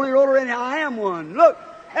call me holy roller, and I am one. Look.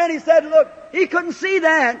 And he said, look, he couldn't see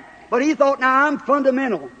that, but he thought, now I'm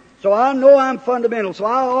fundamental. So I know I'm fundamental. So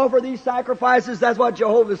I'll offer these sacrifices. That's what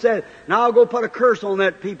Jehovah said. Now I'll go put a curse on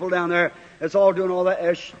that people down there that's all doing all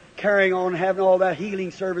that, carrying on, having all that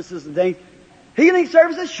healing services and things. Healing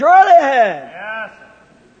services? Sure they had. Yes.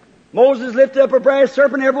 Moses lifted up a brass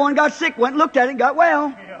serpent, everyone got sick, went and looked at it and got well.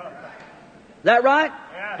 Is that right?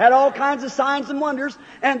 Yes. Had all kinds of signs and wonders,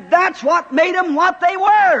 and that's what made them what they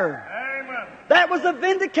were. Amen. That was the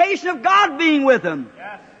vindication of God being with them.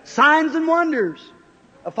 Yes. Signs and wonders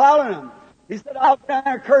of following them. He said, I'll go down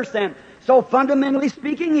there and curse them. So fundamentally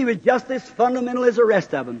speaking, he was just as fundamental as the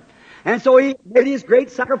rest of them. And so he made his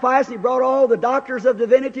great sacrifice. He brought all the doctors of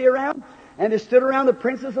divinity around, and they stood around the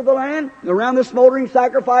princes of the land, around the smoldering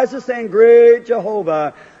sacrifices, saying, Great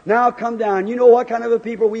Jehovah, now come down. You know what kind of a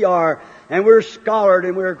people we are. And we're scholared,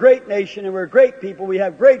 and we're a great nation, and we're great people. We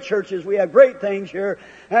have great churches. We have great things here.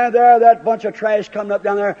 And there, that bunch of trash coming up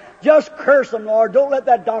down there. Just curse them, Lord. Don't let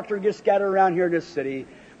that doctrine get scattered around here in this city.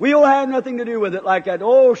 We'll have nothing to do with it like that.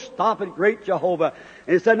 Oh, stop it, great Jehovah.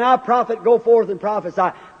 And he said, now, prophet, go forth and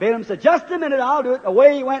prophesy. Balaam said, just a minute, I'll do it.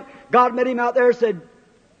 Away he went. God met him out there and said,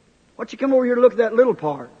 what'd you come over here to look at that little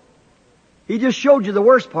part? He just showed you the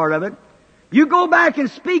worst part of it. You go back and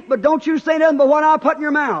speak, but don't you say nothing but what I put in your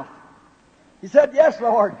mouth. He said, yes,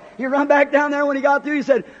 Lord. He run back down there when he got through. He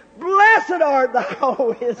said, blessed art thou,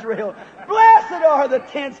 O Israel. Blessed are the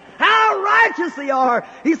tents. How righteous they are.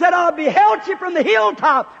 He said, I've beheld you from the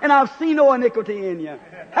hilltop, and I've seen no iniquity in you.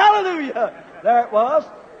 Hallelujah. There it was.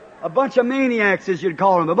 A bunch of maniacs, as you'd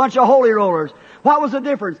call them. A bunch of holy rollers. What was the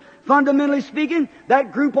difference? Fundamentally speaking,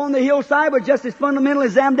 that group on the hillside was just as fundamental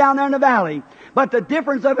as them down there in the valley. But the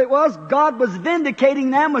difference of it was God was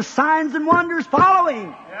vindicating them with signs and wonders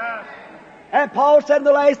following. Yes. And Paul said in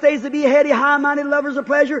the last days to be heady, high-minded lovers of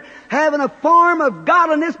pleasure, having a form of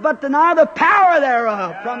godliness, but deny the power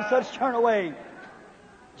thereof. Yes. From such turn away.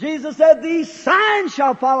 Jesus said, these signs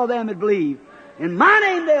shall follow them that believe. In my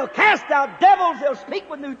name they'll cast out devils, they'll speak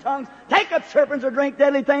with new tongues, take up serpents or drink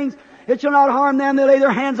deadly things. It shall not harm them, they'll lay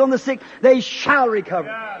their hands on the sick, they shall recover.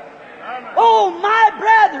 Yes. Amen. Oh,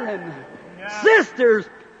 my brethren, Yes. sisters,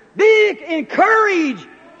 be encouraged,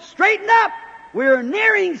 straighten up. We're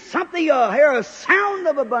nearing something, hear a sound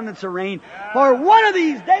of abundance of rain. For one of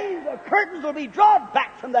these days the curtains will be drawn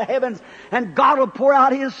back from the heavens, and God will pour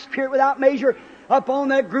out His Spirit without measure upon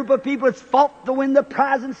that group of people that's fought to win the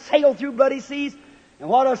prize and sail through bloody seas. And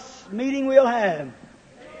what a meeting we'll have.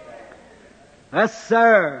 Yes,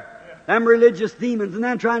 sir. Them religious demons, and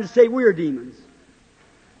them trying to say we're demons.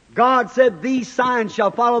 God said, these signs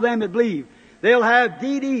shall follow them that believe. They'll have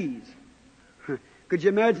DDs. Could you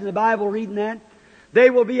imagine the Bible reading that? They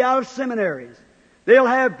will be out of seminaries. They'll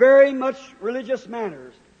have very much religious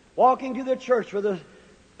manners. Walking to the church with a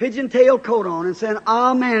pigeon-tailed coat on and saying,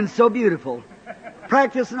 Amen, so beautiful.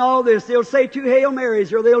 Practicing all this. They'll say 2 Hail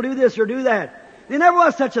Marys, or they'll do this or do that. There never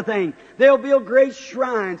was such a thing. They'll build great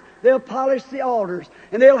shrines. They'll polish the altars.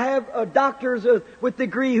 And they'll have doctors with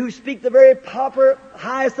degree who speak the very proper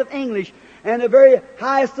highest of English and the very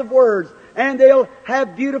highest of words. And they'll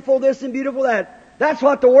have beautiful this and beautiful that. That's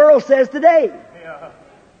what the world says today. Yeah.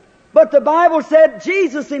 But the Bible said,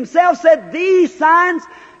 Jesus Himself said, these signs,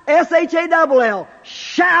 S-H-A-L-L,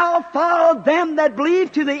 shall follow them that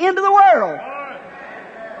believe to the end of the world.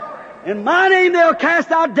 In my name they'll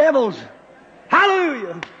cast out devils.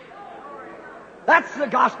 Hallelujah. That's the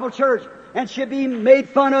gospel church. And she'd be made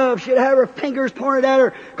fun of. She'd have her fingers pointed at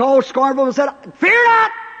her, called scornful, and said, fear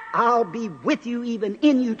not, I'll be with you, even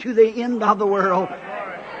in you, to the end of the world.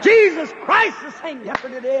 Jesus Christ the same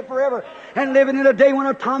yesterday, today, and forever. And living in a day when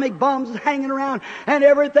atomic bombs is hanging around and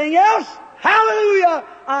everything else. Hallelujah!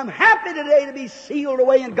 I'm happy today to be sealed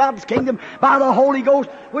away in God's kingdom by the Holy Ghost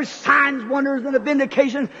with signs, wonders, and a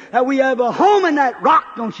vindication that we have a home in that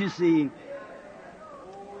rock, don't you see?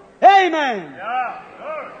 Amen. Yeah.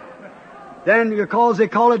 Then because they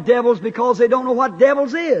call it devils, because they don't know what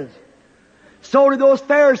devils is. So did those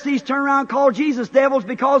Pharisees turn around and call Jesus devils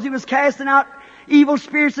because He was casting out evil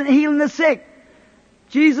spirits and healing the sick.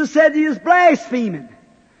 Jesus said He was blaspheming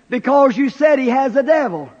because you said He has a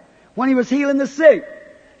devil when He was healing the sick.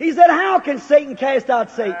 He said, how can Satan cast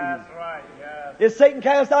out Satan? That's right. Yes. If Satan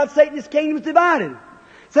cast out Satan, His kingdom is divided. He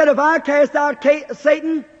said, if I cast out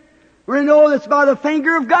Satan, we know that's by the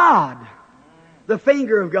finger of God. The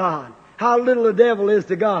finger of God. How little the devil is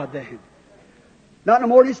to God then. Not no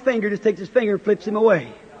more than His finger, just takes His finger and flips him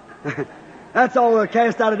away. That's all the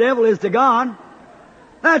cast out a devil is to God.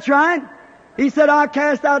 That's right. He said, I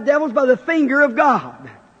cast out devils by the finger of God.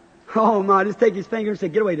 Oh my, just take His finger and say,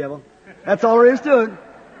 get away, devil. That's all there is to it.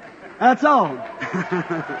 That's all.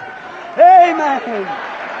 Amen.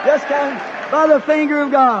 Just cast by the finger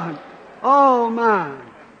of God. Oh my.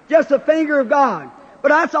 Just the finger of God. But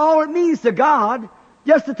that's all it means to God,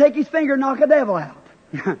 just to take His finger and knock a devil out.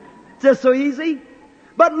 It's just so easy.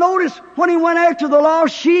 But notice when He went after the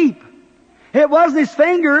lost sheep, It wasn't his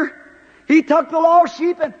finger. He took the lost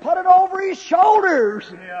sheep and put it over his shoulders.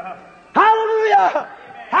 Yeah. Hallelujah!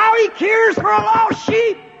 How he cares for a lost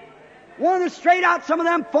sheep. One that's straight out some of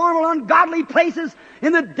them formal, ungodly places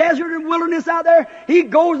in the desert and wilderness out there. He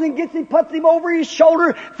goes and gets him, puts him over his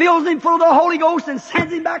shoulder, fills him full of the Holy Ghost, and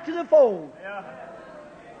sends him back to the fold. Yeah.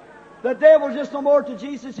 The devil's just no more to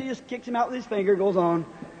Jesus. He just kicks him out with his finger, goes on.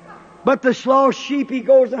 But the lost sheep, he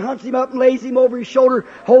goes and hunts him up and lays him over his shoulder,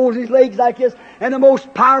 holds his legs like this. And the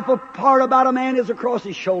most powerful part about a man is across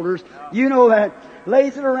his shoulders. You know that.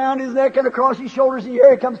 Lays it around his neck and across his shoulders, and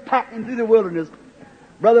here he comes packing through the wilderness.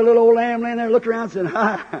 Brother, little old lamb laying there, looked around and said,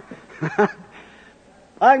 "Ha."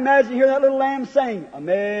 I can imagine hearing that little lamb sing,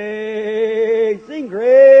 "Amazing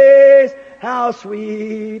grace, how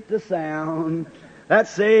sweet the sound that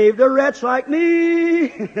saved a wretch like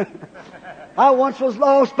me. I once was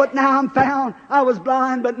lost, but now I'm found. I was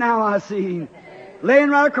blind, but now I see."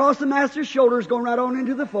 Laying right across the Master's shoulders, going right on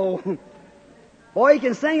into the fold. Boy, he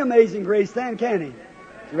can sing Amazing Grace then, can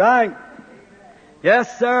he? Right.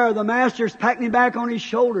 Yes, sir. The Master's packing him back on his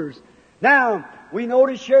shoulders. Now, we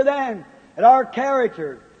notice here then that our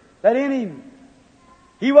character, that in him,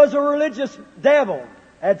 he was a religious devil.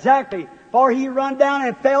 Exactly. For he run down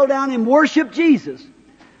and fell down and worshiped Jesus.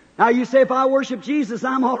 Now you say, if I worship Jesus,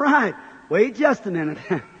 I'm all right. Wait just a minute.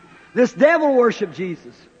 This devil worshiped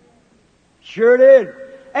Jesus. Sure did.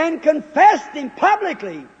 And confessed him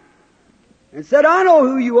publicly. And said, "I know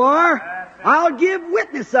who you are. I'll give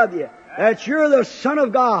witness of you that you're the Son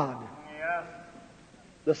of God."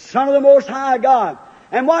 The Son of the Most High God.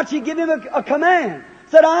 And watch, he give him a command.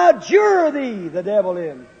 Said, "I adjure thee," the devil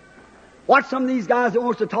in. Watch some of these guys that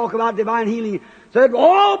wants to talk about divine healing. Said,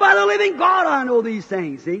 "Oh, by the living God, I know these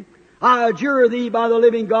things." See? "I adjure thee by the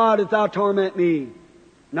living God if thou torment me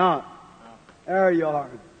not." There you are.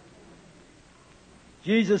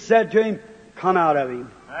 Jesus said to him, "Come out of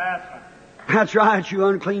him." That's right, you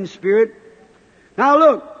unclean spirit. Now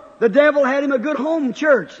look, the devil had him a good home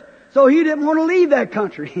church, so he didn't want to leave that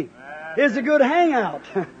country. It's a good hangout.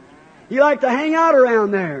 He liked to hang out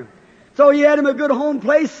around there. So he had him a good home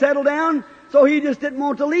place, settle down, so he just didn't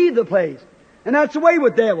want to leave the place. And that's the way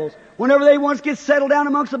with devils. Whenever they once get settled down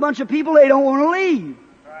amongst a bunch of people, they don't want to leave.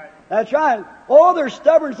 That's right. Oh, they're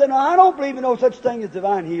stubborn, saying, "No, I don't believe in no such thing as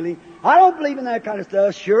divine healing. I don't believe in that kind of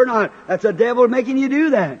stuff." Sure not. That's a devil making you do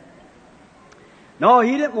that. No,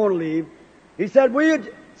 he didn't want to leave. He said,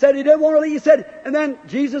 said he didn't want to leave. He said, and then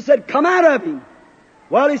Jesus said, "Come out of him."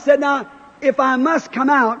 Well, he said, "Now, if I must come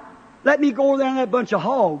out, let me go over there in that bunch of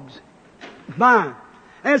hogs." Fine.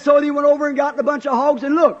 And so he went over and got a bunch of hogs,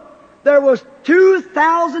 and look, there was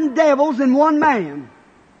 2,000 devils in one man.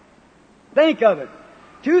 Think of it.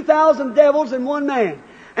 2,000 devils in one man.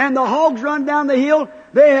 And the hogs run down the hill.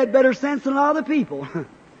 They had better sense than a lot of the people.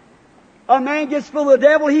 A man gets full of the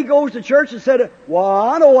devil, he goes to church and said, "Well,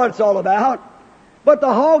 I know what it's all about." But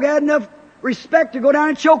the hog had enough respect to go down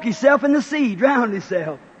and choke himself in the sea, drown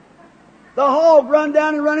himself. The hog run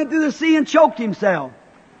down and run into the sea and choked himself.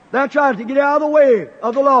 That's right, to get out of the way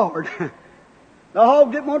of the Lord. The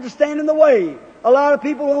hog didn't want to stand in the way. A lot of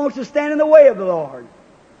people want to stand in the way of the Lord.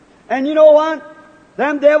 And you know what?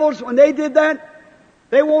 Them devils, when they did that,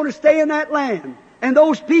 they want to stay in that land. And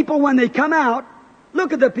those people, when they come out,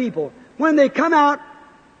 look at the people. When they come out,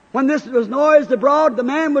 when this was noised abroad, the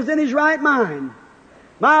man was in his right mind.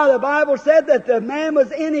 The Bible said that the man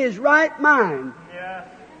was in his right mind. Yeah.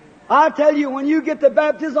 I tell you, when you get the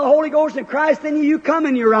baptism of the Holy Ghost in Christ in you, you come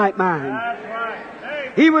in your right mind. That's right.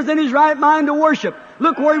 Hey. He was in his right mind to worship.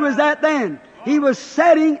 Look where he was at then. He was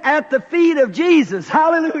sitting at the feet of Jesus.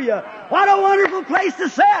 Hallelujah. What a wonderful place to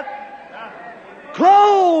sit.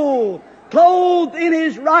 Clothed in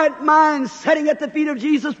his right mind, sitting at the feet of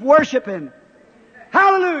Jesus, worshiping.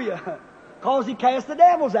 Hallelujah. Because he cast the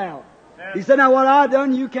devils out. He said, "Now what I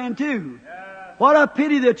done, you can too." What a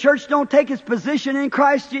pity the church don't take its position in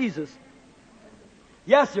Christ Jesus.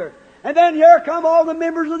 Yes, sir. And then here come all the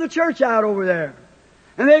members of the church out over there.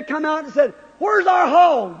 And they come out and said, "Where's our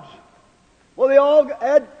hogs?" Well, they all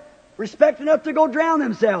had respect enough to go drown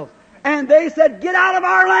themselves. And they said, "Get out of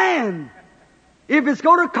our land. If it's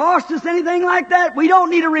going to cost us anything like that, we don't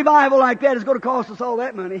need a revival like that. It's going to cost us all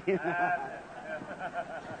that money."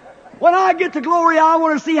 When I get to glory, I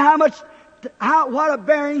want to see what a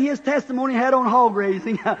bearing his testimony had on hog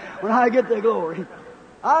raising when I get to glory.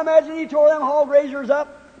 I imagine he tore them hog raisers up.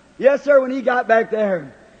 Yes, sir, when he got back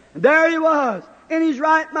there. And there he was, in his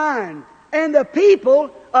right mind. And the people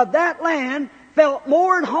of that land felt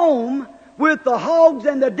more at home with the hogs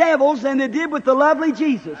and the devils than they did with the lovely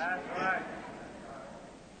Jesus.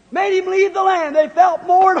 Made him leave the land. They felt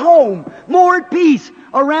more at home more at peace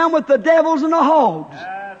around with the devils and the hogs.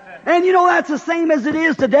 And you know that's the same as it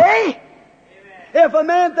is today. If a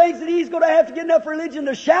man thinks that he's going to have to get enough religion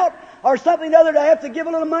to shout, or something other to have to give a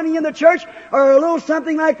little money in the church, or a little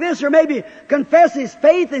something like this, or maybe confess his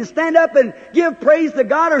faith and stand up and give praise to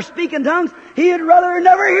God or speak in tongues, he'd rather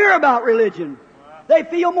never hear about religion. They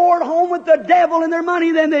feel more at home with the devil and their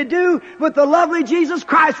money than they do with the lovely Jesus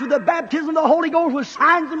Christ, with the baptism of the Holy Ghost, with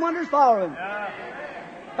signs and wonders following.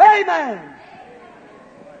 Amen.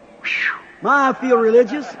 Whew. My, I feel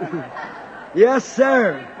religious. Yes,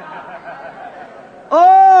 sir.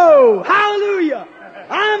 Oh, hallelujah.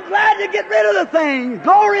 I'm glad to get rid of the thing.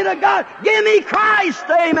 Glory to God. Give me Christ.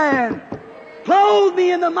 Amen. Clothe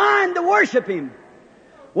me in the mind to worship Him.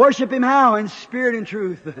 Worship Him how? In spirit and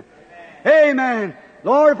truth. Amen.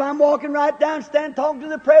 Lord, if I'm walking right down, stand talking to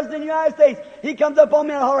the President of the United States, he comes up on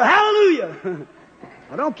me and I holler, hallelujah.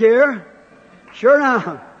 I don't care. Sure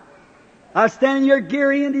now. I was standing here in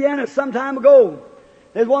Geary, Indiana some time ago.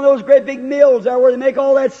 There's one of those great big mills there where they make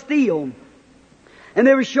all that steel. And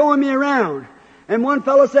they were showing me around. And one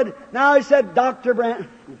fellow said, now he said, Dr. Branham,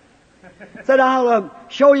 said, I'll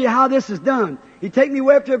show you how this is done. He take me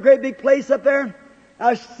way up to a great big place up there.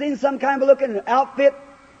 I seen some kind of looking outfit.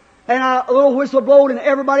 And a little whistle blowed and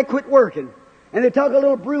everybody quit working. And they took a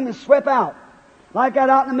little broom and swept out. Like that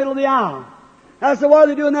out in the middle of the aisle. I said, what are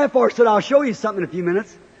they doing that for? I said, I'll show you something in a few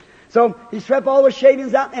minutes. So he swept all the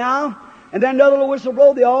shavings out in the aisle. And then another little whistle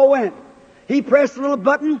blowed, they all went. He pressed the little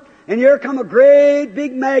button. And here come a great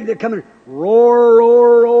big magnet coming. Roar,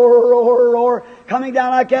 roar, roar, roar, roar. Coming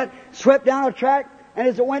down like that. Swept down a track. And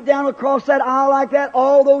as it went down across that aisle like that,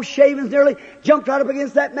 all those shavings nearly jumped right up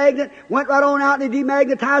against that magnet, went right on out and they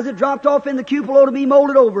demagnetized it, dropped off in the cupola to be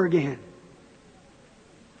molded over again.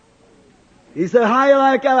 He said, how you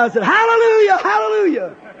like that? I said, hallelujah,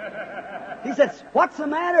 hallelujah. He said, what's the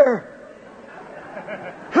matter?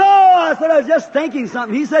 Oh, I said, I was just thinking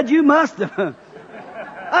something. He said, you must have.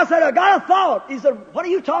 I said, I got a thought. He said, what are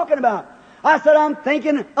you talking about? I said, I'm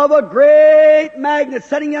thinking of a great magnet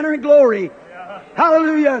setting under in glory.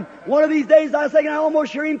 Hallelujah. One of these days I was thinking, I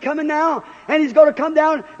almost hear Him coming now. And He's going to come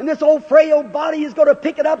down and this old frail body is going to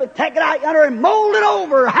pick it up and take it out yonder and mold it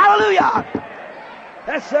over. Hallelujah.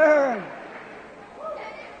 Yes, sir.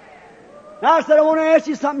 Now I said, I want to ask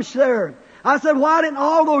you something, sir. I said, why didn't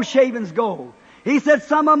all those shavings go? He said,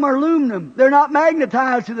 some of them are aluminum. They're not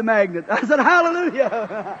magnetized to the magnet. I said,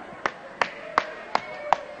 hallelujah.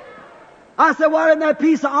 I said, why didn't that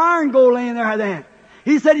piece of iron go laying there then?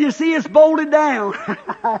 He said, you see, it's bolted down.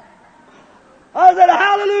 I said,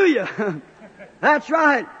 hallelujah. That's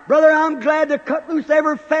right. Brother, I'm glad to cut loose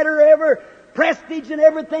every fetter, every prestige and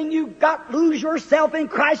everything you got. Lose yourself in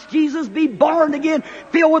Christ Jesus. Be born again.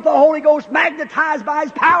 Filled with the Holy Ghost. Magnetized by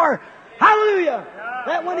His power. Hallelujah.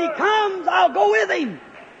 That when He comes, I'll go with Him.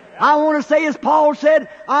 I want to say, as Paul said,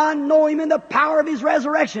 I know Him in the power of His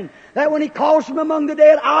resurrection. That when He calls from among the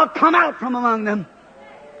dead, I'll come out from among them.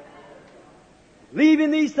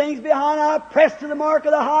 Leaving these things behind, I press to the mark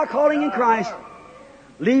of the high calling in Christ.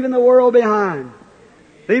 Leaving the world behind.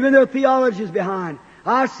 Leaving their theologies behind.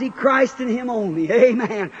 I see Christ in Him only.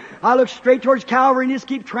 Amen. I look straight towards Calvary and just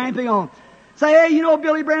keep tramping on. Say, hey, you know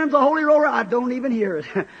Billy Branham's a holy roller? I don't even hear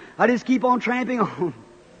it. I just keep on tramping on.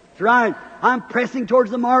 That's right. I'm pressing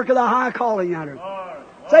towards the mark of the high calling out of.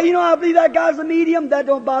 Say, you know, I believe that guy's a medium. That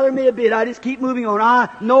don't bother me a bit. I just keep moving on. I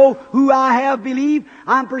know who I have believed.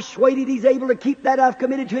 I'm persuaded He's able to keep that I've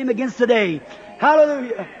committed to Him against today.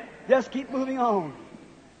 Hallelujah. Just keep moving on.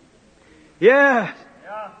 Yes.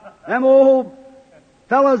 Them old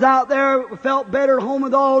fellows out there felt better at home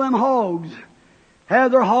with all them hogs.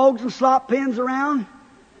 Had their hogs and slop pens around.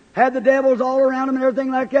 Had the devils all around them and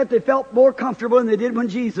everything like that. They felt more comfortable than they did when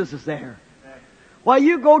Jesus was there. Why,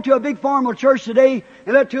 you go to a big formal church today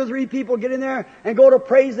and let 2 or 3 people get in there and go to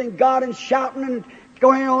praising God and shouting and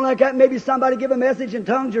going on like that. Maybe somebody give a message in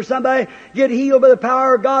tongues or somebody get healed by the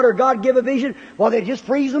power of God or God give a vision. Well, they just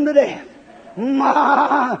freeze them to death.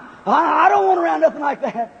 I don't want around nothing like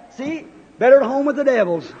that. See? Better at home with the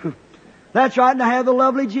devils. That's right, and to have the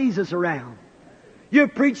lovely Jesus around. You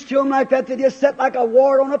preach to them like that, they just sit like a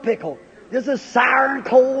wart on a pickle. Just as sour and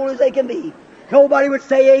cold as they can be. Nobody would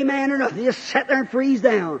say amen or nothing. They just sit there and freeze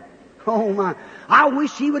down. Oh my. I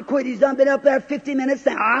wish he would quit. He's done been up there 50 minutes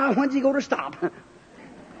now. When's he going to stop?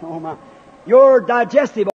 Oh my. Your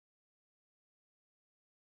digestive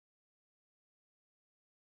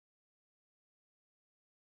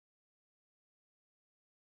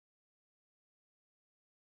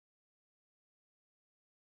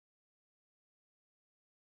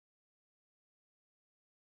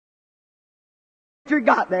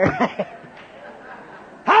got there.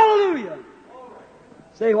 Hallelujah. Hallelujah!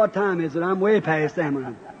 Say, what time is it? I'm way past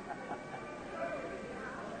them.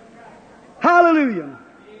 Hallelujah!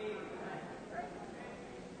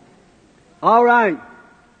 All right.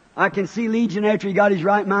 I can see Legion after he got his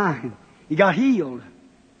right mind. He got healed.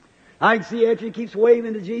 I can see after he keeps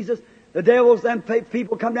waving to Jesus, the devils, them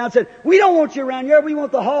people come down and said, we don't want you around here, we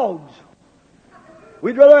want the hogs.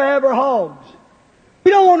 We'd rather have our hogs.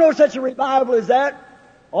 We don't want no such a revival as that.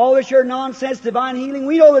 All this your nonsense, divine healing.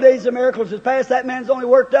 We know the days of miracles is past. That man's only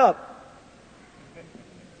worked up.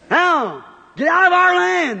 Now, get out of our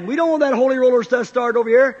land. We don't want that holy roller stuff started over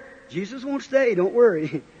here. Jesus won't stay, don't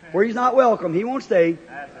worry. Where he's not welcome, he won't stay.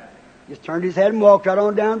 Just turned his head and walked right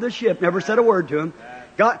on down to the ship. Never said a word to him.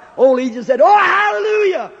 Old Legion said, oh,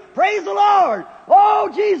 hallelujah! Praise the Lord!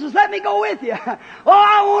 Oh, Jesus, let me go with you. Oh,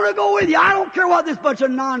 I want to go with you. I don't care what this bunch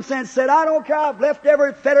of nonsense said. I don't care. I've left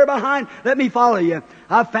every fetter behind. Let me follow you.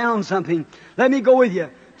 I've found something. Let me go with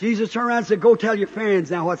you. Jesus turned around and said, go tell your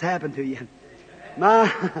friends now what's happened to you.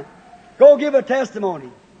 Go give a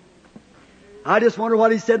testimony. I just wonder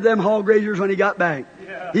what he said to them hog raisers when he got back.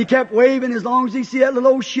 Yeah. He kept waving as long as he see that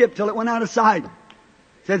little old ship till it went out of sight.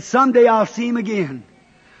 Said, someday I'll see him again.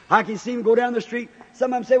 I can see him go down the street.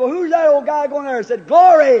 Some of them say, well, who's that old guy going there? I said,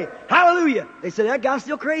 glory, hallelujah. They said, that guy's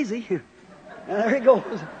still crazy. And there he goes.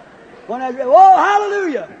 Oh,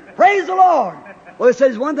 hallelujah, praise the Lord. Well, it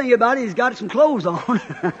says one thing about it, he's got some clothes on.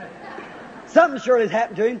 Something sure has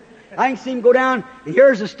happened to him. I can see him go down, and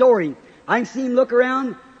here's the story. I can see him look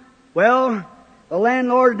around. Well, the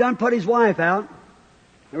landlord had done put his wife out.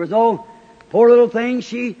 There was no poor little thing.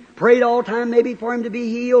 She prayed all the time maybe for him to be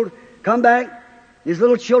healed. Come back. His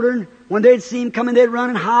little children, when they'd see him coming, they'd run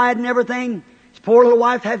and hide and everything. His poor little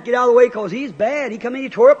wife had to get out of the way because he's bad. He come in, he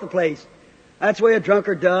tore up the place. That's the way a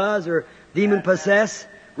drunkard does, or demon possessed.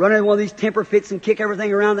 Run in one of these temper fits and kick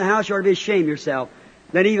everything around the house. You ought to be ashamed of yourself.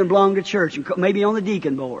 Then even belong to church and maybe on the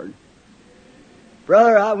deacon board.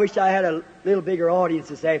 Brother, I wish I had a little bigger audience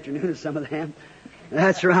this afternoon of some of them.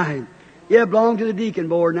 That's right. Yeah, belong to the deacon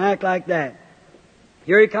board and act like that.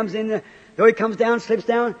 Here he comes in, though he comes down, slips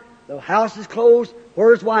down, the house is closed.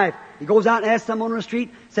 Where's his wife? He goes out and asks someone on the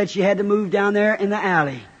street, said she had to move down there in the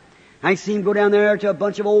alley. I see him go down there to a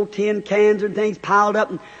bunch of old tin cans and things piled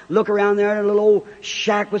up and look around there in a little old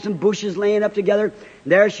shack with some bushes laying up together.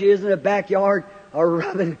 And there she is in the backyard,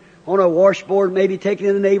 rubbing on a washboard, maybe taking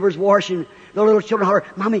in the neighbor's washing. The little children holler,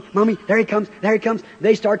 Mommy, Mommy, there he comes, there he comes.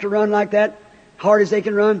 They start to run like that, hard as they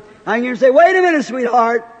can run. I can hear him say, wait a minute,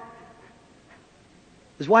 sweetheart.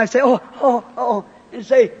 His wife say, oh. And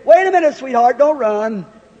say, wait a minute, sweetheart, don't run.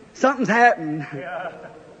 Something's happened. Yeah.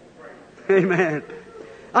 Amen.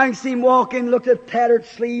 I can see him walk in, look at the tattered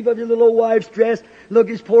sleeve of his little old wife's dress. Look,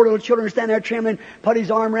 his poor little children stand there trembling, put his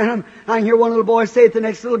arm around him. I can hear one little boy say to the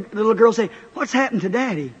next little girl, say, what's happened to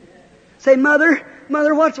Daddy? Say, Mother,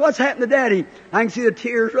 what's happened to Daddy? I can see the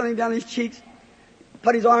tears running down his cheeks.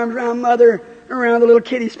 Put his arms around Mother, around the little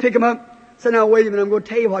kiddies, pick him up. Say, now wait a minute, I'm going to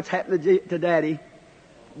tell you what's happened to Daddy.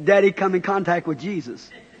 Daddy come in contact with Jesus.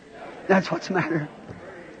 That's what's the matter.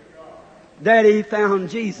 Daddy found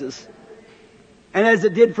Jesus. And as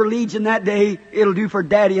it did for Legion that day, it'll do for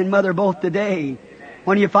Daddy and Mother both today.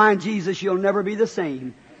 When you find Jesus, you'll never be the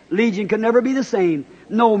same. Legion could never be the same.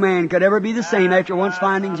 No man could ever be the same after once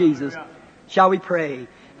finding Jesus. Shall we pray?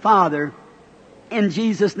 Father, in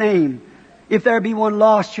Jesus' name, if there be one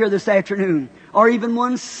lost here this afternoon, or even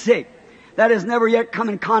one sick, that has never yet come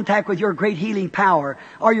in contact with your great healing power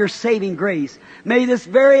or your saving grace, may this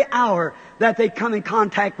very hour that they come in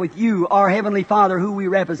contact with you, our Heavenly Father, who we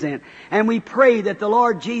represent. And we pray that the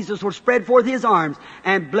Lord Jesus will spread forth His arms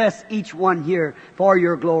and bless each one here for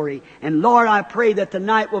your glory. And Lord, I pray that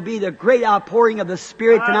tonight will be the great outpouring of the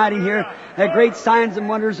Spirit tonight in here, that great signs and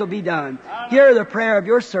wonders will be done. Hear the prayer of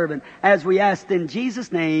your servant as we ask in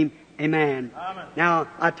Jesus' name. Amen. Amen. Now,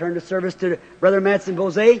 I turn the service to Brother Matson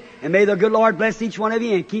Bose, and may the good Lord bless each one of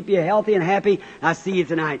you and keep you healthy and happy. I see you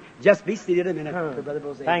tonight. Just be seated a minute, Brother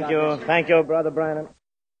Bose. Thank you, Brother Branham.